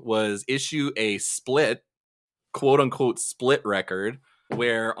do was issue a split, quote unquote split record,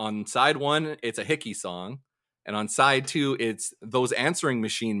 where on side 1 it's a Hickey song, and on side 2 it's those answering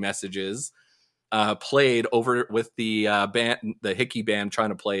machine messages played over with the band, the Hickey band, trying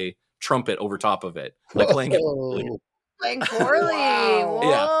to play trumpet over top of it, like playing it really, Playing poorly.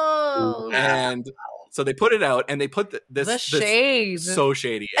 Whoa. And so they put it out, and they put the shade. So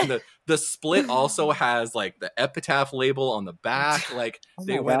shady. And the split also has like the Epitaph label on the back. Like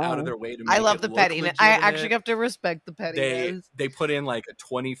they went out of their way to make I love it the look pettiness. I legitimate. actually have to respect the pettiness. They put in like a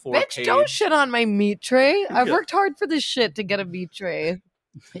 24 Bitch, page. don't shit on my meat tray. I've worked hard for this shit to get a meat tray.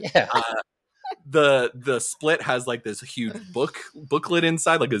 Yeah. The split has like this huge booklet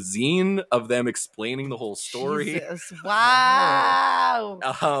inside, like a zine of them explaining the whole story. Jesus. Wow.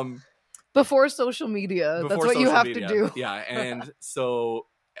 Before social media. That's what you have to do. Yeah. And so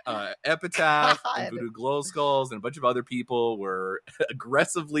Epitaph and Voodoo Glow Skulls and a bunch of other people were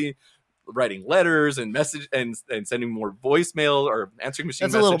aggressively writing letters and sending more voicemail or answering machine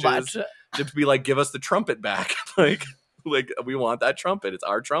That's messages a little much. to be like, give us the trumpet back. like we want that trumpet. It's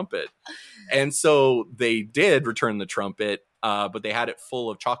our trumpet. And so they did return the trumpet, but they had it full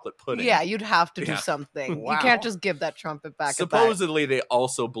of chocolate pudding. Yeah, you'd have to do something. Wow. You can't just give that trumpet back. Supposedly, they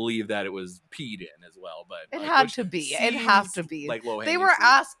also believe that it was peed in as well, but It had to be. It had to be. Like they were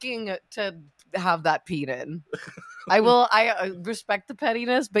asking to have that peed in. I respect the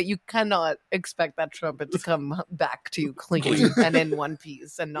pettiness, but you cannot expect that trumpet to come back to you clean and in one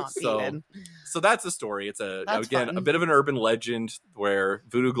piece and not peed in. So that's the story. It's That's again fun. a bit of an urban legend where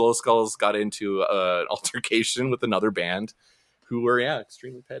Voodoo Glow Skulls got into an altercation with another band who were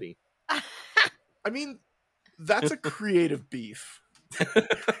extremely petty. I mean, that's a creative beef.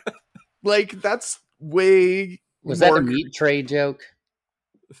 Like that's way. Was that a meat tray joke?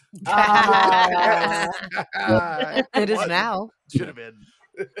 It is now. Should have been.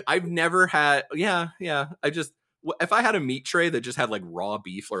 I've never had. Yeah. If I had a meat tray that just had like raw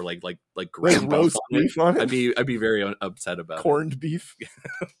beef or like ground roast beef on it? I'd be very upset about Corned beef.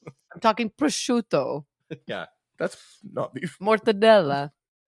 I'm talking prosciutto, it. Yeah. That's not beef. mortadella.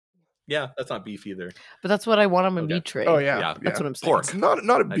 Yeah, that's not beef either. But that's what I want on my Okay. meat tray. Oh yeah, That's what I'm saying. Pork. It's not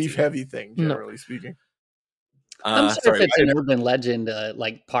a That's beef it. heavy thing, generally speaking. I'm sure Sorry, if it's an urban legend,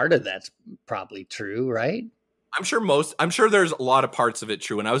 like part of that's probably true, right? I'm sure there's a lot of parts of it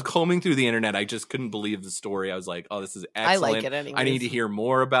true. When I was combing through the internet, I just couldn't believe the story. I was like, oh, this is I excellent. like it anyway. I need to hear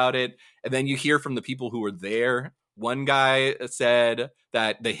more about it. And then you hear from the people who were there. One guy said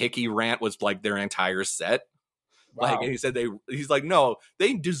that the Hickey rant was like their entire set. Wow. Like, and he said he's like, no,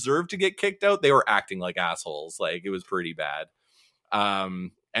 they deserve to get kicked out. They were acting like assholes. Like, it was pretty bad.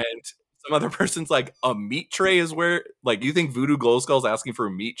 And some other person's like, a meat tray is where, like, you think Voodoo Glow Skulls asking for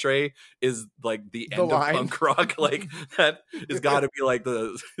a meat tray is like the end line. of punk rock? Like, that has got to be like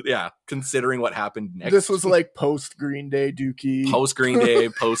considering what happened next. This was like post Green Day Dookie. Post Green Day,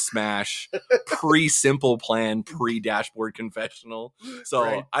 post Smash, pre Simple Plan, pre Dashboard Confessional. So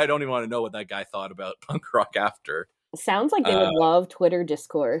Right. I don't even want to know what that guy thought about punk rock after. Sounds like they would love Twitter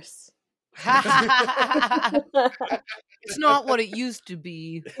discourse. It's not what it used to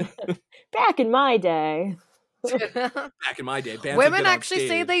be. Back in my day. Back in my day, bands would Women get on actually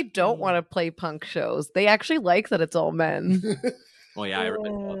say stage. they don't want to play punk shows. They actually like that it's all men. Oh yeah, I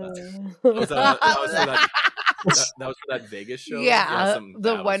remember that. That was for that Vegas show. Yeah, that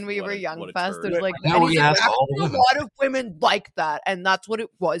the was one we what were a- Young what a Fest. turd. There's like, Now and we he's like, ask all actually, women. a lot of women like that, and that's what it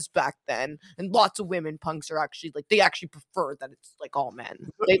was back then. And lots of women punks are actually like, they actually prefer that it's like all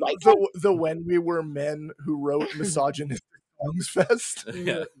men. They like the When We Were Men who wrote misogynistic songs fest.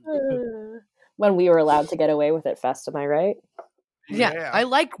 Yeah. When we were allowed to get away with it fest, am I right? Yeah, I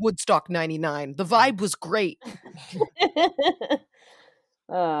like Woodstock 99. The vibe was great.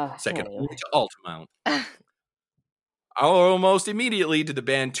 Second anyway. only to Altamount. Almost immediately did the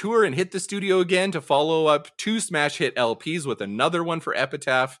band tour and hit the studio again to follow up 2 smash hit LPs with another one for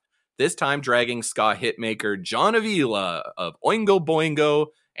Epitaph, this time dragging ska hitmaker John Avila of Oingo Boingo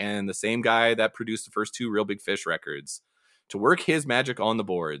and the same guy that produced the first 2 Real Big Fish records to work his magic on the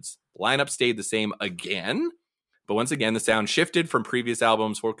boards. The lineup stayed the same again, but once again the sound shifted from previous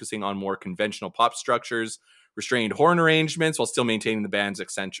albums, focusing on more conventional pop structures, restrained horn arrangements while still maintaining the band's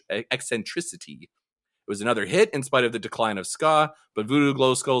eccentricity. It was another hit in spite of the decline of ska, but Voodoo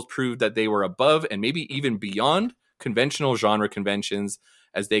Glow Skulls proved that they were above and maybe even beyond conventional genre conventions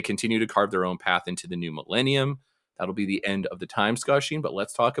as they continue to carve their own path into the new millennium. That'll be the end of the time, Ska Sheen, but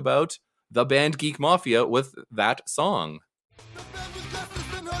let's talk about the band Geek Mafia with that song.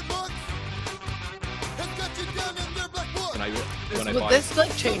 This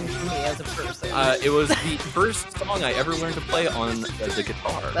like changed me as a person. It was the first song I ever learned to play on the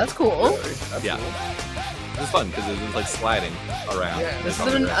guitar. That's cool. Yeah. It was fun because it was like sliding around. Yeah, This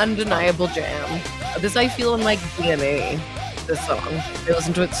is an undeniable jam. This I feel in like DNA. This song, I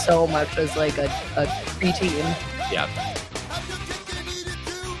listened to it so much as like a preteen. Yeah.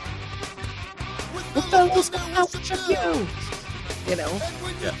 What the hell's going on with you? You know.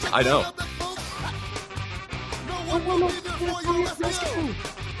 Yeah. I know.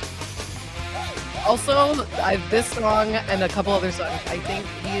 Also, this song and a couple other songs, I think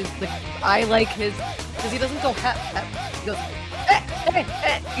I like his, because he doesn't go heh, heh. He goes heh, heh,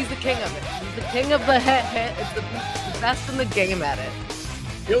 heh. He's the king of it. He's the king of the heh, heh. It's the best in the game at it.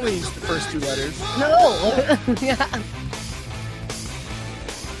 He only used the first 2 letters. No! Yeah.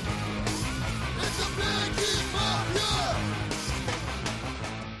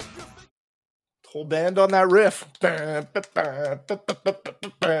 Whole band on that riff.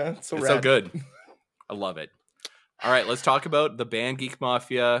 It's so good. I love it. All right, let's talk about the band Geek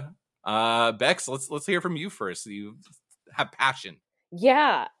Mafia. Bex, let's hear from you first. You have passion.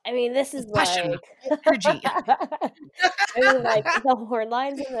 Yeah, I mean, this is Passion, like energy. I mean, like the horn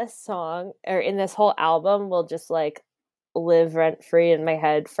lines in this song or in this whole album will just like live rent free in my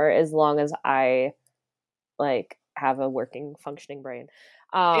head for as long as I like have a working, functioning brain.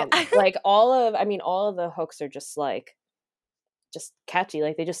 Like all of the hooks are just catchy.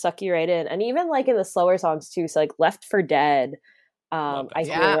 Like they just suck you right in, and even like in the slower songs too. So like "Left for Dead," I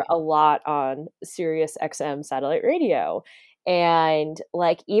hear a lot on Sirius XM satellite radio. And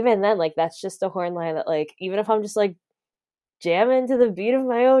like even then, like that's just a horn line that like even if I'm just like jamming to the beat of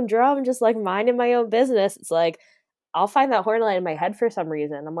my own drum, just like minding my own business, it's like I'll find that horn line in my head for some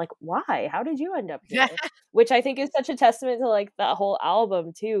reason. I'm like, why? How did you end up here? Which I think is such a testament to like that whole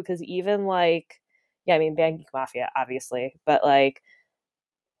album too, because even like I mean Band Geek Mafia, obviously, but like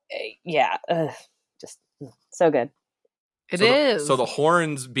just so good. It is. So the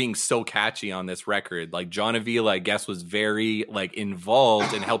horns being so catchy on this record, like John Avila, I guess, was very like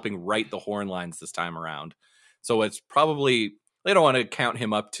involved in helping write the horn lines this time around. So it's probably, they don't want to count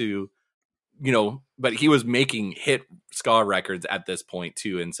him up to, but he was making hit ska records at this point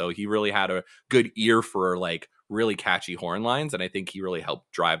too. And so he really had a good ear for like really catchy horn lines. And I think he really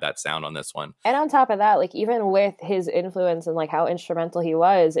helped drive that sound on this one. And on top of that, like even with his influence and like how instrumental he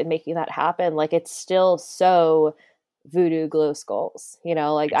was in making that happen, like it's still so Voodoo Glow Skulls,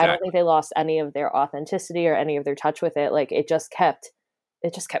 like exactly. I don't think they lost any of their authenticity or any of their touch with it. Like it just kept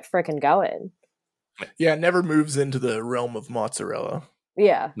freaking going. Yeah, it never moves into the realm of mozzarella.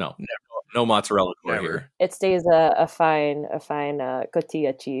 Yeah. No mozzarella core here. It stays a fine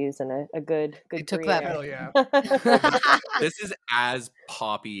cotija cheese and a good They took that. Hell yeah. This is as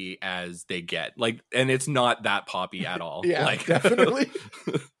poppy as they get. Like, and it's not that poppy at all. Yeah, like definitely.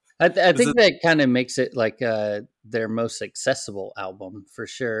 I think that kind of makes it like their most accessible album for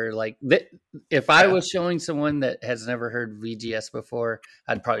sure. Like if I was showing someone that has never heard VGS before,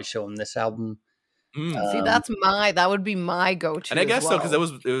 I'd probably show them this album. See, that would be my go-to. And I guess so because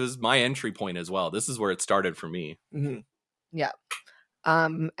it was my entry point as well. This is where it started for me. Mm-hmm. Yeah.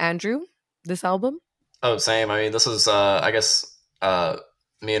 Andrew, this album? Oh, same. I mean, this is I guess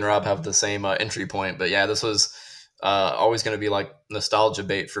me and Rob have the same entry point, but yeah, this was always going to be like nostalgia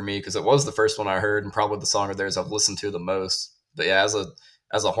bait for me because it was the first one I heard and probably the song of theirs I've listened to the most. But yeah,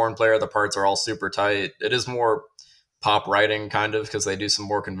 as a horn player, the parts are all super tight. It is more pop writing kind of because they do some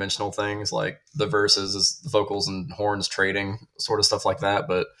more conventional things like the verses is the vocals and horns trading sort of stuff like that,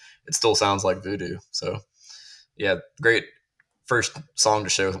 but it still sounds like Voodoo. So yeah, great first song to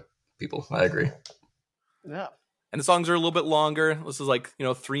show people. I agree. Yeah. And the songs are a little bit longer. This is like,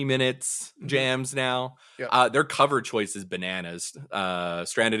 3 minutes jams now. Yeah. Their cover choice is bananas.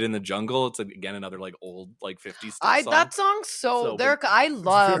 Stranded in the Jungle. It's again another like old like 50s song. That song's so So I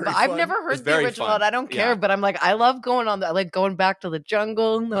love. very I've fun. never It's heard the very original, fun. and I don't care. Yeah. But I'm like, I love going on that. I like going back to the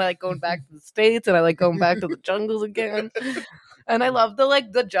jungle. And I like going back to the States, and I like going back to the jungles again. And I love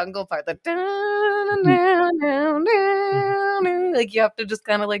the jungle part. Like you have to just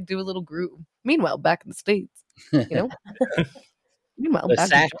kind of like do a little groove. Meanwhile, back in the States, Meanwhile,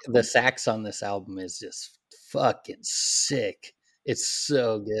 back in The sax on this album is just fucking sick. It's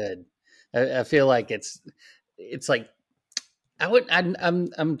so good. I feel like it's like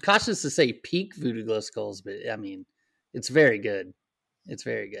I'm cautious to say peak Voodoo Glow Skulls, but I mean it's very good. It's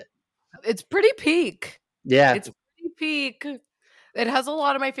very good. It's pretty peak. Yeah, It's pretty peak. It has a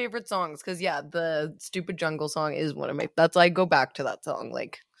lot of my favorite songs because the Stupid Jungle song is one of my. I go back to that song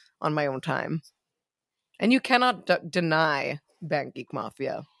like on my own time, and you cannot deny Band Geek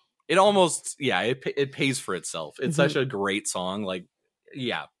Mafia. It almost, it pays for itself. It's such a great song. Like,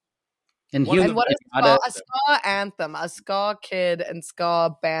 yeah. and And what is Humana- a ska anthem, a ska kid and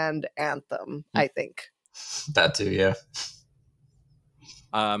ska band anthem, I think. That too, yeah.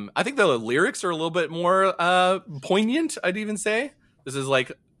 I think the lyrics are a little bit more poignant, I'd even say. This is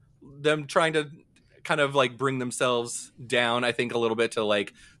like them trying to kind of like bring themselves down, I think, a little bit to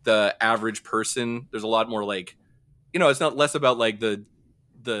like the average person. There's a lot more like, it's not less about like the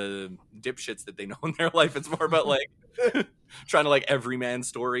dipshits that they know in their life. It's more about like trying to like everyman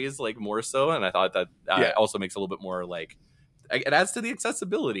stories, like more so. And I thought that also makes it a little bit more like, it adds to the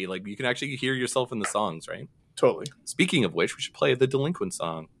accessibility. Like you can actually hear yourself in the songs, right? Totally. Speaking of which, we should play the Delinquent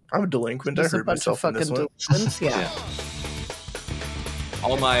song. I'm a delinquent. I Just a heard bunch of myself in this fucking one. delinquents. Yeah.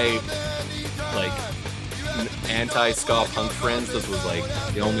 All my like anti-ska punk friends, this was like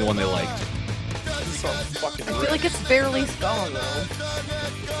the only one they liked. This song's fucking I feel great. like it's barely ska though.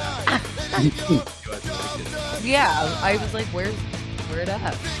 Yeah, I was like, where it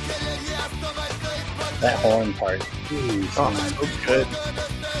at? that horn part. Ooh, Oh, so good.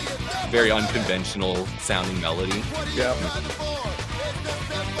 Very unconventional sounding melody. Yeah.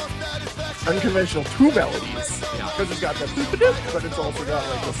 Unconventional two melodies. Yeah. Because it's got that boop-a-doop, but it's also got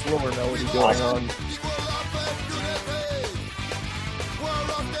like a slower melody going on.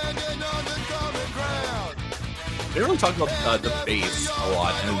 They really talk about the bass a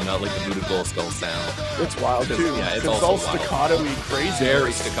lot and not like the Voodoo Glow Skull sound. It's wild too. Yeah, it's all also wild. staccato-y crazy.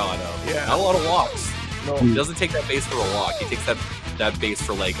 Very staccato. Yeah. Not a lot of walks. No. He doesn't take that bass for a walk. He takes that bass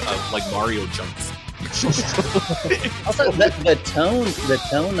for like Mario jumps. Also, the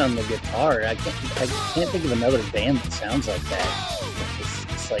tone on the guitar. I can't think of another band that sounds like that.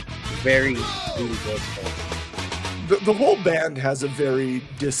 It's like very Voodoo Glow Skulls. The whole band has a very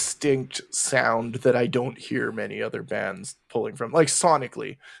distinct sound that I don't hear many other bands pulling from, like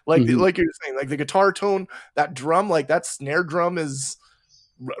sonically. Like like you're saying, like the guitar tone, that drum, like that snare drum is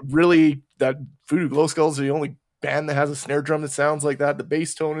really, that Voodoo Glow Skulls are the only band that has a snare drum that sounds like that. The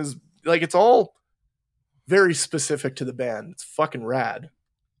bass tone is like, it's all very specific to the band. It's fucking rad.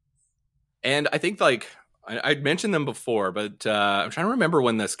 And I think like I'd mentioned them before, but I'm trying to remember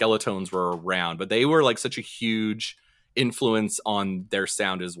when the Skeletones were around, but they were like such a huge influence on their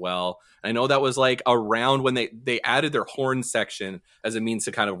sound as well. And I know that was like around when they added their horn section as a means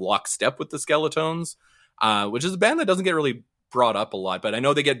to kind of lockstep with the Skeletones, which is a band that doesn't get really brought up a lot, but I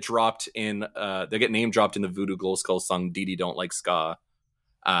know they get dropped in they get name dropped in the Voodoo Glow Skulls song Dee Dee Don't Like Ska.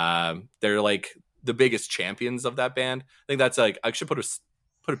 They're like the biggest champions of that band. I think that's like, I should put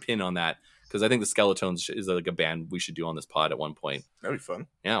a pin on that, because I think the Skeletones is like a band we should do on this pod at one point. That'd be fun.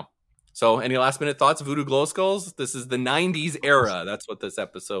 Yeah. So any last minute thoughts of Voodoo Glow Skulls? This is the 90s era. That's what this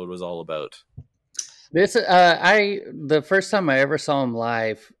episode was all about. This the first time I ever saw him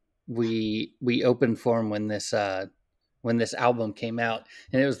live, we opened for him when this album came out,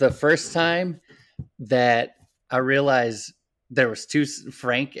 and it was the first time that I realized there was two,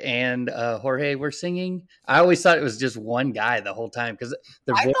 Frank and Jorge were singing. I always thought it was just one guy the whole time because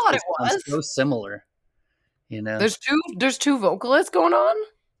the I thought it sounds was so similar. You know, There's two vocalists going on.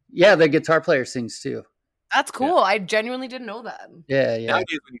 yeah, the guitar player sings too. That's cool. I genuinely didn't know that. Yeah, yeah.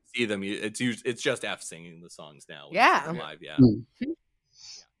 Nowadays when you see them, it's just F singing the songs now. when you Yeah. see them live. Yeah. Mm.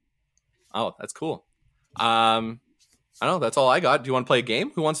 Oh, that's cool. I don't know. That's all I got. Do you want to play a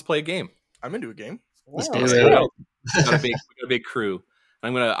game? Who wants to play a game? I'm into a game. Let's Wow. do We it. got a big crew.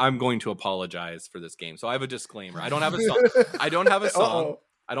 I'm going to apologize for this game. So I have a disclaimer. I don't have a song. I don't have a song. Uh-oh.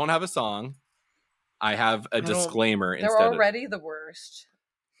 I don't have a song. I have a disclaimer They're instead. already the worst.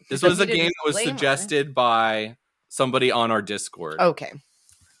 This was a Need a game that was disclaimer. suggested by somebody on our Discord. Okay.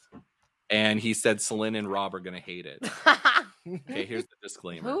 and he said Celine and Rob are going to hate it. Okay, here's the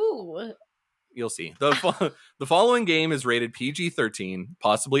disclaimer. Who? You'll see. The following game is rated PG-13,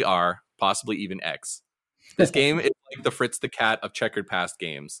 possibly R, possibly even X. This game is like the Fritz the Cat of checkered past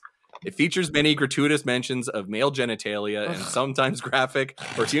games. It features many gratuitous mentions of male genitalia and sometimes graphic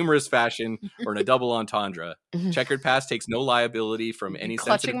or humorous fashion or in a double entendre. Checkered Past takes no liability from any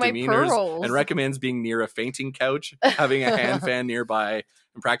Clutching sensitive my demeanors pearls. and recommends being near a fainting couch, having a hand fan nearby,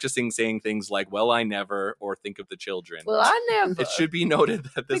 and practicing saying things like, well, I never, or think of the children. Well, I never. It should be noted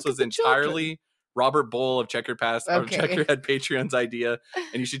that this Think was of the entirely Robert Bull of Checkered Past, of Okay. Checkerhead Patreon's idea,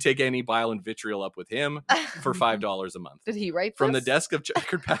 and you should take any bile and vitriol up with him for $5 a month. Did he write From the this? desk of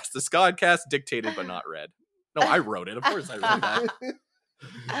Checkered Past, the Skodcast, dictated but not read. No, I wrote it. Of course I wrote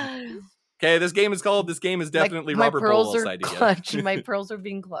that. Okay, this game is definitely my Robert pearls Bull's are idea. clutched. My pearls are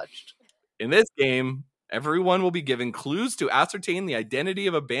being clutched. In this game, everyone will be given clues to ascertain the identity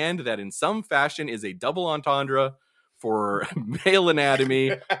of a band that in some fashion is a double entendre for male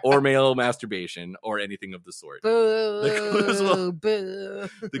anatomy or male masturbation or anything of the sort. Boo,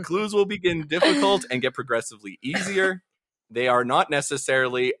 The clues will begin difficult and get progressively easier. They are not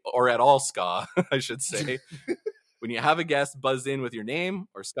necessarily or at all ska, I should say. When you have a guess, buzz in with your name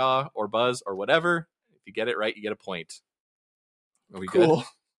or ska or buzz or whatever. If you get it right, you get a point. Are we Cool. good?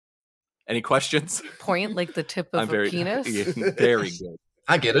 Any questions? Point like the tip of a penis. Yeah, very good.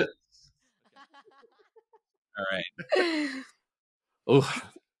 I get it. All right. Oh,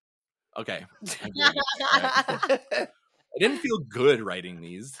 okay. I didn't feel good writing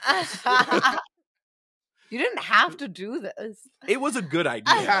these. You didn't have to do this. It was a good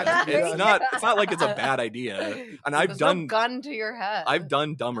idea. It's not like it's a bad idea. And I've There's done no gun to your head. I've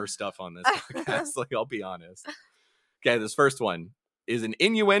done dumber stuff on this podcast, like I'll be honest. Okay, this first one is an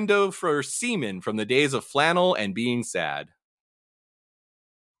innuendo for semen from the days of flannel and being sad.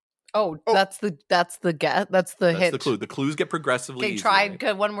 Oh, that's the get. That's the That's hint. the clue. The clues get progressively Okay, easier. try right?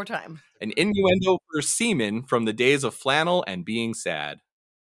 good one more time. An innuendo for semen from the days of flannel and being sad.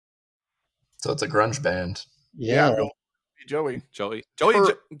 So it's a grunge band. Yeah, Yeah. I'm going with Joey.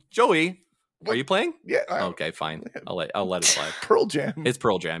 Joey, are you playing? Yeah. Okay, fine. I'll let it slide. Pearl Jam. It's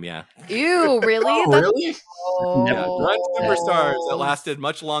Pearl Jam, yeah. Ew, really? Oh, That's- really? Oh. Yeah, grunge superstars that lasted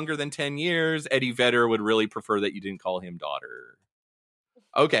much longer than 10 years. Eddie Vedder would really prefer that you didn't call him daughter.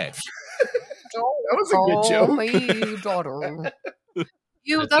 Okay. That was a good joke. My daughter.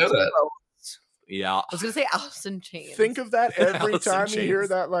 You, I that's know that. gross. Yeah. I was gonna say Alice in Chains. Think of that every Alice in time you hear Chains.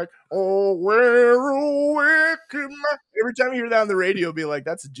 that, like, oh, where awake am I? Every time you hear that on the radio, be like,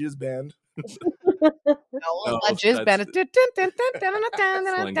 that's a jizz band. no, No, not Jizz that's- Bennett.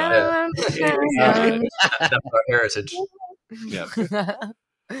 That's our heritage. Yeah.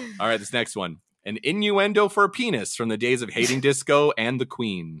 All right, this next one. An innuendo for a penis from the days of hating disco and the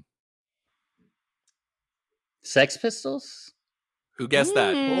Queen. Sex Pistols? Who guessed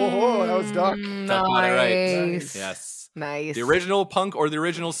that? Oh, that was Doc. Doc got it right. Nice. Yes. Nice. The original punk or the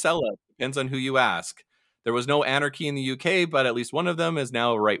original sellout. Depends on who you ask. There was no anarchy in the UK, but at least one of them is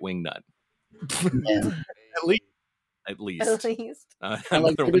now a right-wing nut. Yeah. At least. At least. At least. I like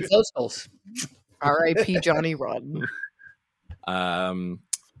Another Voodoo one. Coastals. R.I.P. Johnny Run.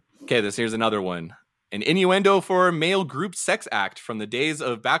 Okay, here's another one. An innuendo for a male group sex act from the days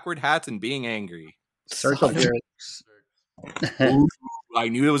of backward hats and being angry. Circle jerks. Ooh, I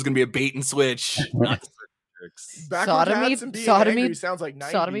knew it was going to be a bait and switch. Not the jerks. Backward Sodomy- hats and being sodomy- angry sounds like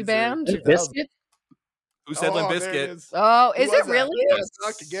 90s sodomy or band? 2000s. Biscuit? Who said Limp Oh, there it Bizkit? is. Oh, Who is was it that? really? Yes,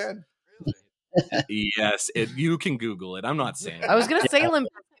 Doc again. Yes, you can Google it. I'm not saying. I was gonna say Limp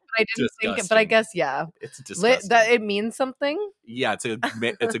Bizkit, but I didn't think it. But I Disgusting. guess yeah. It's disgusting. That it means something. Yeah,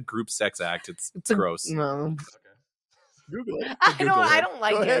 it's a group sex act. It's It's a- gross. No, Google it. I don't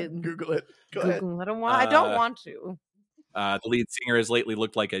like Go ahead. it. Google it. Go ahead. Google. I don't want. I don't want to. The lead singer has lately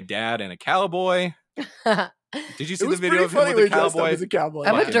looked like a dad and a cowboy. Did you see It the was video pretty of him funny with when the he dressed up cowboy? as a cowboy.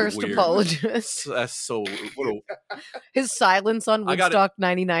 I'm a Fucking Durst weird. apologist. That's so. His silence on I gotta- Woodstock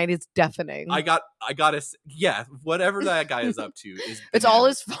 '99 is deafening. I gotta. Yeah, whatever that guy is up to is. It's all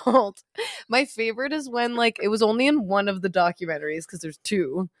bananas. his fault. My favorite is when like it was only in one of the documentaries because there's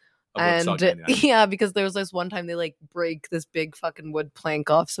two. Of Woodstock And 99. yeah, because there was this one time they like break this big fucking wood plank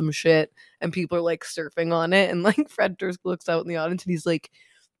off some shit and people are like surfing on it. And like Fred Durst looks out in the audience and he's like,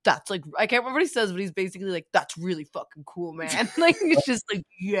 that's like, I can't remember what he says, but he's basically like, that's really fucking cool, man. Like, it's just like,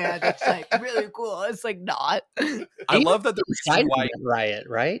 yeah, that's like really cool. It's like not. I He love that the reason Incited why. that riot,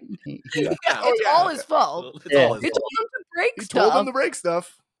 right? Yeah, Oh, it's yeah. all his fault. It's Yeah. all his He fault. told them to break He stuff. told them to break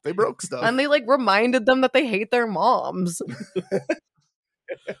stuff. They broke stuff. and they like reminded them that they hate their moms.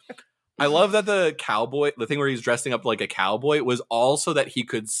 I love that the thing where he's dressing up like a cowboy, was all so that he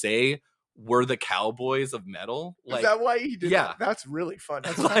could say were the cowboys of metal. Is that why he did yeah. that? That's really fun.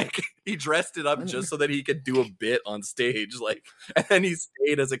 Like he dressed it up just so that he could do a bit on stage, like, and then he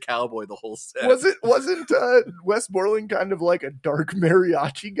stayed as a cowboy the whole set. Wasn't Wes Borland kind of like a dark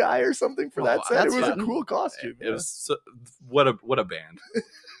mariachi guy or something for that set? It was a cool costume. It was what a band.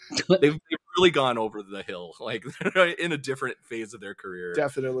 They've really gone over the hill, like they're in a different phase of their career.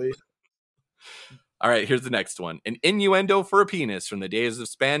 Definitely. All right, here's the next one. An innuendo for a penis from the days of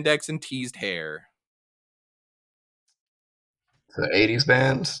spandex and teased hair. The 80s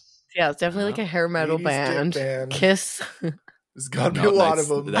band. Yeah, it's definitely like a hair metal 80s band. dick band. Kiss. There's got to be a lot of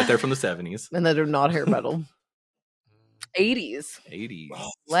them. That they're from the 70s. And that are not hair metal. 80s. 80s.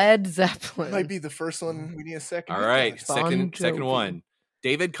 Led That Zeppelin. might be the first one. We need a second. All right, Bon second Jovi. one.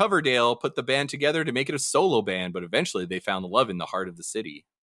 David Coverdale put the band together to make it a solo band, but eventually they found love in the heart of the city.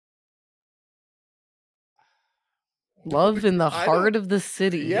 Love in the I heart don't- of the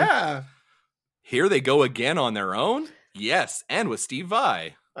city. Yeah. Here they go again on their own? Yes, and with Steve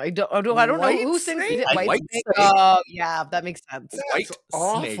Vai. I don't know who sings White it. Snake? White Snake? Snake. Oh, yeah, that makes sense. That's White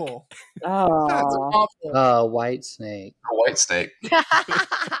awful. That's Oh, awful. White Snake. A white snake.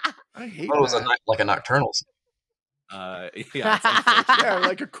 I hate It was that. like a nocturnal snake. Yeah, it's unfortunate. Yeah,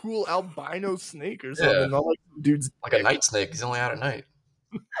 like a cool albino snake or something. Yeah. Not like dude's Like a night snake. He's only out at night.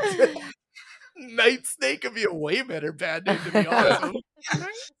 Night Snake would be a way better band name to be awesome.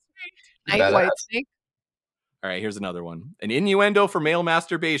 Night Badass. White Snake. All right, here's another one. An innuendo for male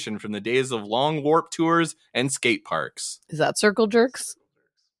masturbation from the days of long warp tours and skate parks. Is that Circle Jerks?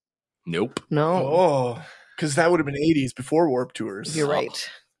 Nope. No. Oh, because that would have been 80s before Warp Tours. You're right.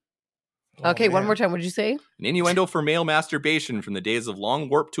 Oh, Okay, one man. more time. What did you say? An innuendo for male masturbation from the days of long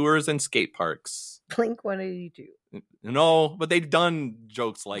warp tours and skate parks. Blink 182. No, but they've done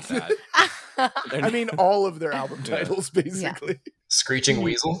jokes like that. I mean, all of their album titles, basically. Screeching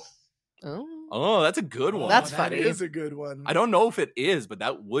Weasel. Oh. Oh, that's a good one. That's that funny. is a good one. I don't know if it is, but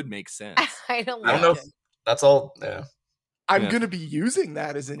that would make sense. I don't I don't like know it. if that's all. Yeah. I'm Yeah. going to be using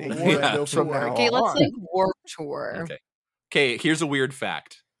that as an Yeah, innuendo from sure. now Okay, on. let's like Warp Tour. Okay, here's a weird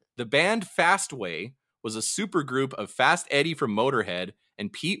fact. The band Fastway was a super group of Fast Eddie from Motorhead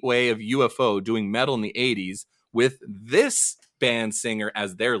and Pete Way of UFO doing metal in the 80s with this band singer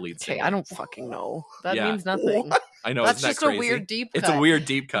as their lead singer. Okay, I don't fucking know. That Yeah. means nothing. What? I know, That's isn't that just a crazy? weird deep cut. It's a weird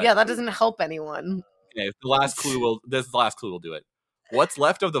deep cut. Yeah, that doesn't help anyone. Okay, the last clue will do it. What's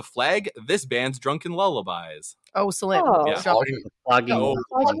left of the flag? This band's Drunken Lullabies. Oh, Celine. Oh. Yeah. Shock- Flogging. Oh,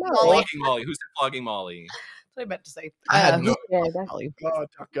 Flogging Molly. Flogging Molly. Who said Flogging Molly? That's what I meant to say. I had no- yeah, that's Molly. Oh,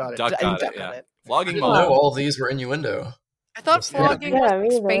 Duck got it. Duck I got Duck it, got yeah. it. Flogging I Molly. know all these were innuendo. I thought Yeah. flogging Yeah,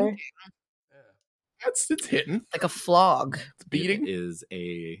 was me like spanking, It's hitting. like a flog. It's beating. It is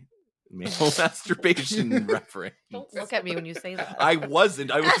a male masturbation reference. Don't look at me when you say that. I wasn't.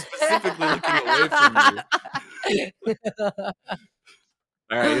 I was specifically looking away from you.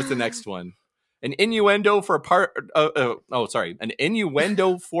 All right, here's the next one. An innuendo for an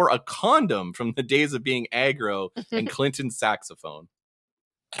innuendo for a condom from the days of being aggro and Clinton's saxophone.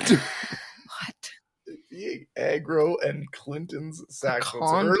 What? Being aggro and Clinton's saxophone. So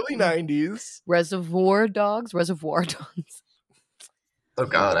Condom. early 90s. Reservoir Dogs? Reservoir Dogs. Oh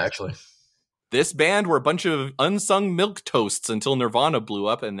God, actually. This band were a bunch of unsung milk toasts until Nirvana blew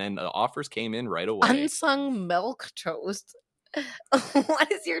up, and then offers came in right away. Unsung Milk Toast. What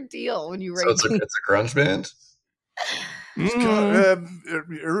is your deal when you So rate it's a grunge band. Mid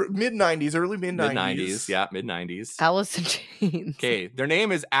 90s, early mid 90s. Mid 90s, yeah, mid 90s. Alice in Chains? Okay, their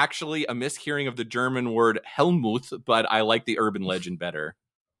name is actually a mishearing of the German word Helmut, but I like the urban legend better.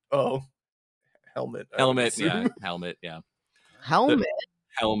 Oh, Helmet. I would Helmet, yeah, assume. helmet, yeah, Helmet.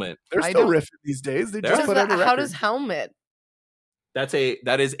 helmet. They're I still don't- riffing these days. They They're- just put out a record. How does helmet? That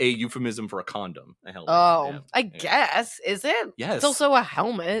is a euphemism for a condom. A helmet. Oh, yeah. I guess. Is it? Yes. It's also a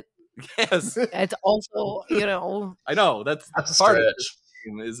helmet. Yes, It's also, I know. That's That's a part of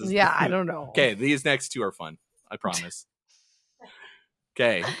stretch. it. Is- yeah, I don't know. Okay, these next two are fun. I promise.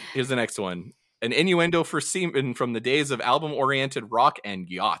 Okay, here's the next one. An innuendo for seamen from the days of album-oriented rock and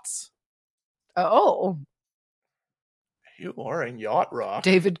yachts. Oh, You are in yacht rock.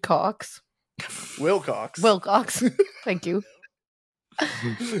 David Cox. Wilcox. Wilcox. Thank you.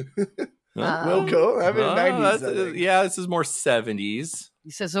 Wilco. I mean, 90s. I think. Yeah, this is more 70s. He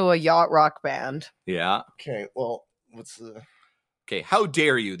says, so a yacht rock band. Yeah. Okay, well, what's the. Okay, how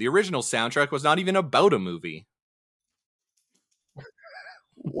dare you? The original soundtrack was not even about a movie.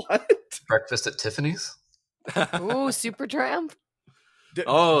 What? Breakfast at Tiffany's. Ooh, Supertramp.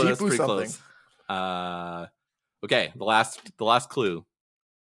 Oh, Deepu that's pretty something. close. Okay, the last clue.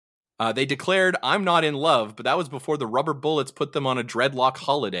 They declared, "I'm not in love," but that was before the rubber bullets put them on a dreadlock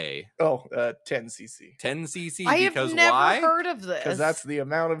holiday. 10cc. 10cc. I have Because never why? heard of this. Because that's the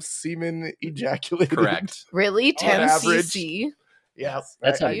amount of semen ejaculated. Correct. really on average. 10cc. Yeah.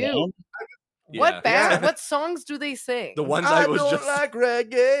 That's a You- band? What Yeah. band? Yeah. What songs do they sing? The ones I I was don't just like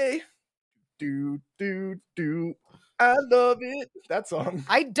reggae. Do, do, do. I love it. That song.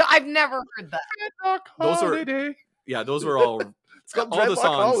 I've never heard that. Those are- Holiday. Yeah, those were all It's called all the Dreadlock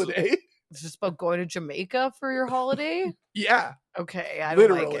songs. Holiday. It's just about going to Jamaica for your holiday. Yeah. Okay, I don't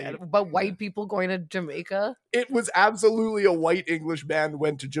Literally. like it. But white people going to Jamaica. It was absolutely a white English band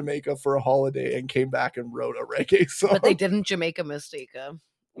went to Jamaica for a holiday and came back and wrote a reggae song. But they didn't Jamaica Mistake-a.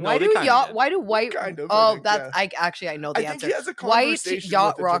 No, Why they do kinda y'all? did. Why do white? Kind of, I oh, think, that's yeah. I know I the think answer. he has a White conversation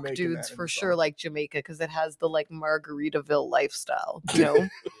yacht with a rock Jamaican man dudes in for the sure song. like Jamaica because it has the like Margaritaville lifestyle. You know.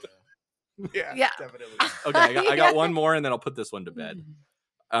 Yeah, Yeah. definitely. Okay, I got one more, and then I'll put this one to bed.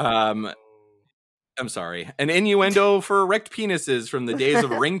 I'm sorry. An innuendo for erect penises from the days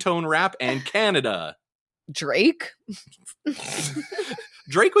of ringtone rap and Canada. Drake.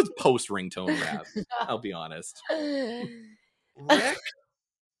 Drake was post ringtone rap. I'll be honest. Wreck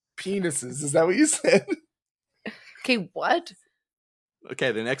penises. Is that what you said? Okay, what?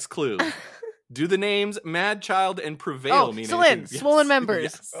 Okay, the next clue. Do the names Mad Child and Prevail Oh, mean Swollen. anything? Swollen members.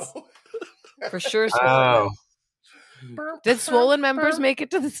 Yes. Oh. For sure. Swollen. Oh, Did swollen members make it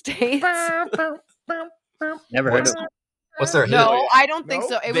to the States? Never heard What's- of what's their hit? No, I don't think No?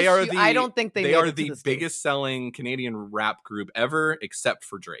 so. It They was are I don't think they they made are it to the the States. biggest selling Canadian rap group ever, except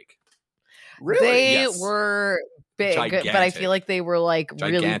for Drake. Really? They Yes. were big, but I Gigantic. feel like they were like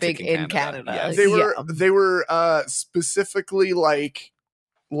really Gigantic big in in Canada, Canada. yes. They were specifically like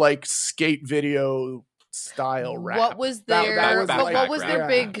skate video style rap. What was That- their that was what like- was yeah, their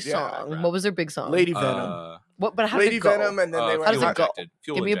big yeah, song? rap. What was their big song? Lady Venom. What? But how Lady did it go? Venom, and then they How does Fuel it go? Injected.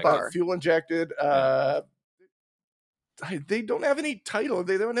 Fuel Give me a Injected. bar. Fuel Injected. They don't have any title.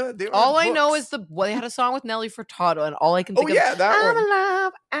 They don't have. They don't All have I know books. is they had a song with Nelly Furtado, and all I can Oh think yeah, of that I'm one.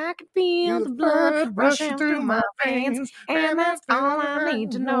 alive, I can feel the blood rushing through my veins, and that's all I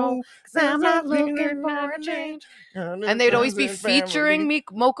need to know, 'cause I'm not looking for a change. And they'd always be featuring me,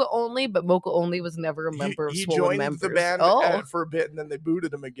 Mocha Only, but Mocha Only was never a member of He Swollen joined Members. the band Oh. for a bit, and then they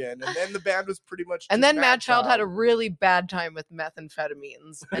booted him again. And then the band was pretty much. And just then Mad Child had a really bad time with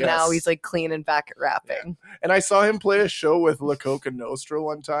methamphetamines, and now Yes. he's like clean and back at rapping. And I saw him play a show with La Coca Nostra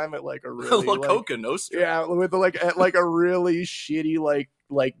one time at like a really La like, Coca Nostra. yeah, with at like a really shitty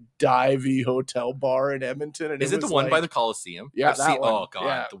like divey hotel bar in Edmonton. And Is it the was, one by like- the Coliseum? Yeah, I've that seen- one. Oh god,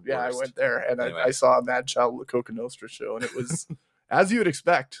 yeah, the worst. yeah, I went there and Anyway. I saw a Mad Child La Coca Nostra show, and it was as you would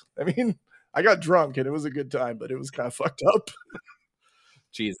expect. I mean, I got drunk and it was a good time, but it was kind of fucked up.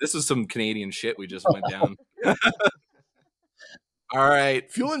 Jeez, this is some Canadian shit we just went down. All right.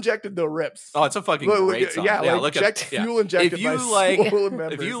 Fuel Injected though rips. Oh, it's a fucking Look, great song. Yeah, like look check at yeah. Fuel Injected. If you by like- Swollen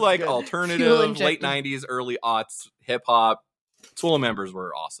Members. If you It's like good. Fuel alternative late Injected. 90s, early aughts hip hop, Swollen Members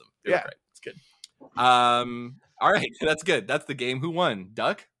were awesome. They were Yeah, great. it's good. All right, that's good. That's the game. Who won?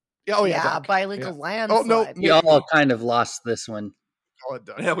 Duck? Yeah, oh yeah, Duck. by like Yeah. a landslide. Oh, no. We all kind of lost this one. Call it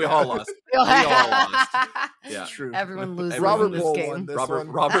Duck. Yeah, we all lost. We all lost. Yeah. True. Everyone loses Everyone in this Bull game. won this Robert one.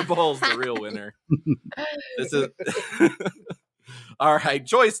 Robert Bull's the real winner. This is all right,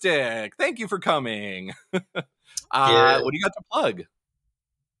 Joystick. Thank you for coming. Yeah. What do you got to plug?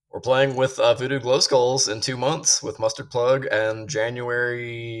 We're playing with Voodoo Glow Skulls in 2 months with Mustard Plug, and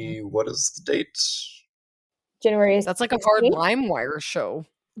January. What is the date? January is That's like a hard LimeWire show.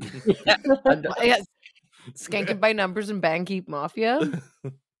 Yeah. Skanking by Numbers and Bandkeep Mafia.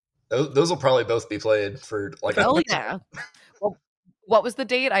 Those will probably both be played for like Hell yeah. Well, what was the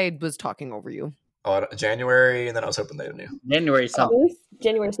date? I was talking over you. January, and then I was hoping they knew. January something. Booth,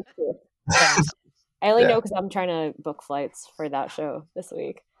 January 16th. I only Yeah. know because I'm trying to book flights for that show this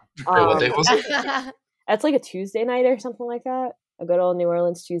week. Wait, what date was it? That's like a Tuesday night or something like that. A good old New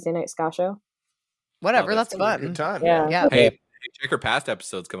Orleans Tuesday night ska show. Whatever, Oh, that's It's a fun. good time. Yeah. Yeah. Hey, check our past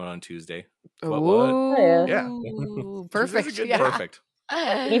episodes coming on Tuesday. What? Ooh, Yeah. perfect. good- Yeah. Perfect.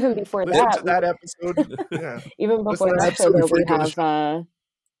 Even before Listen that, to that episode. Yeah. even Listen before to that that show, episode though, before you go to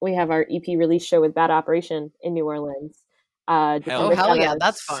we have our EP release show with Bad Operation in New Orleans. December hell yeah, 7th.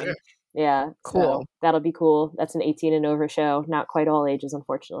 that's fun. Sick. Yeah, Cool. so that'll be cool. That's an 18 and over show. Not quite all ages,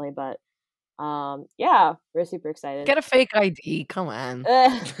 unfortunately, but yeah, We're super excited. Get a fake ID. Come on.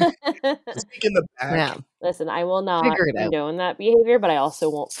 Speak in the back. Yeah. Listen, I will not Figure it out. condone that behavior, but I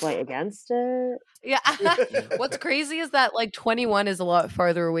also won't fight against it. Yeah. What's crazy is that like 21 is a lot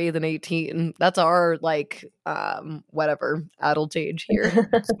farther away than 18. That's our like whatever adult age here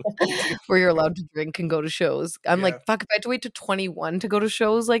where you're allowed to drink and go to shows. I'm Yeah. like, fuck, if I had to wait to 21 to go to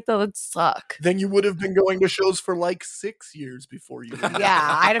shows, like that would suck. Then you would have been going to shows for like 6 years before you. Were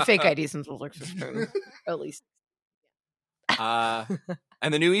Yeah, I had a fake ID since I was like 15, at least.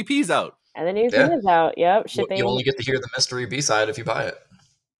 And the new EP's out. And the new Yeah. thing is out. Yep, shipping. You only get to hear the mystery B-side if you buy it.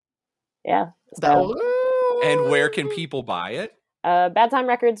 Yeah. That So, And where can people buy it?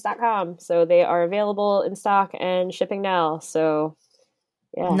 badtimerecords.com. So they are available in stock and shipping now. So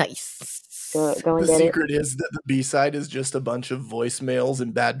yeah, Nice. go The and get it. secret is that the B-side is just a bunch of voicemails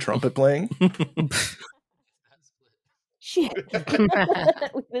and bad trumpet playing. Shit.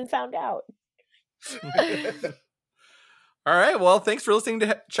 We've been found out. All right. Well, thanks for listening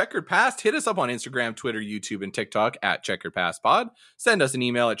to Checkered Past. Hit us up on Instagram, Twitter, YouTube, and TikTok at Checkered Past Pod. Send us an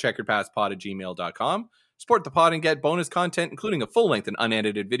email at checkeredpastpod@gmail.com. Support the pod and get bonus content, including a full-length and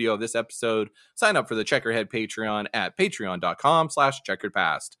unedited video of this episode. Sign up for the Checkerhead Patreon at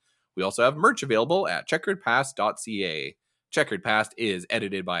patreon.com/checkeredpast. We also have merch available at checkeredpast.ca. Checkered Past is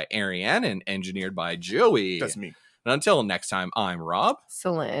edited by Ariane and engineered by Joey. That's me. And until next time, I'm Rob.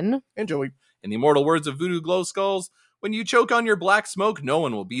 Celine. And Joey. In the immortal words of Voodoo Glow Skulls, when you choke on your black smoke, no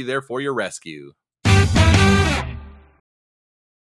one will be there for your rescue.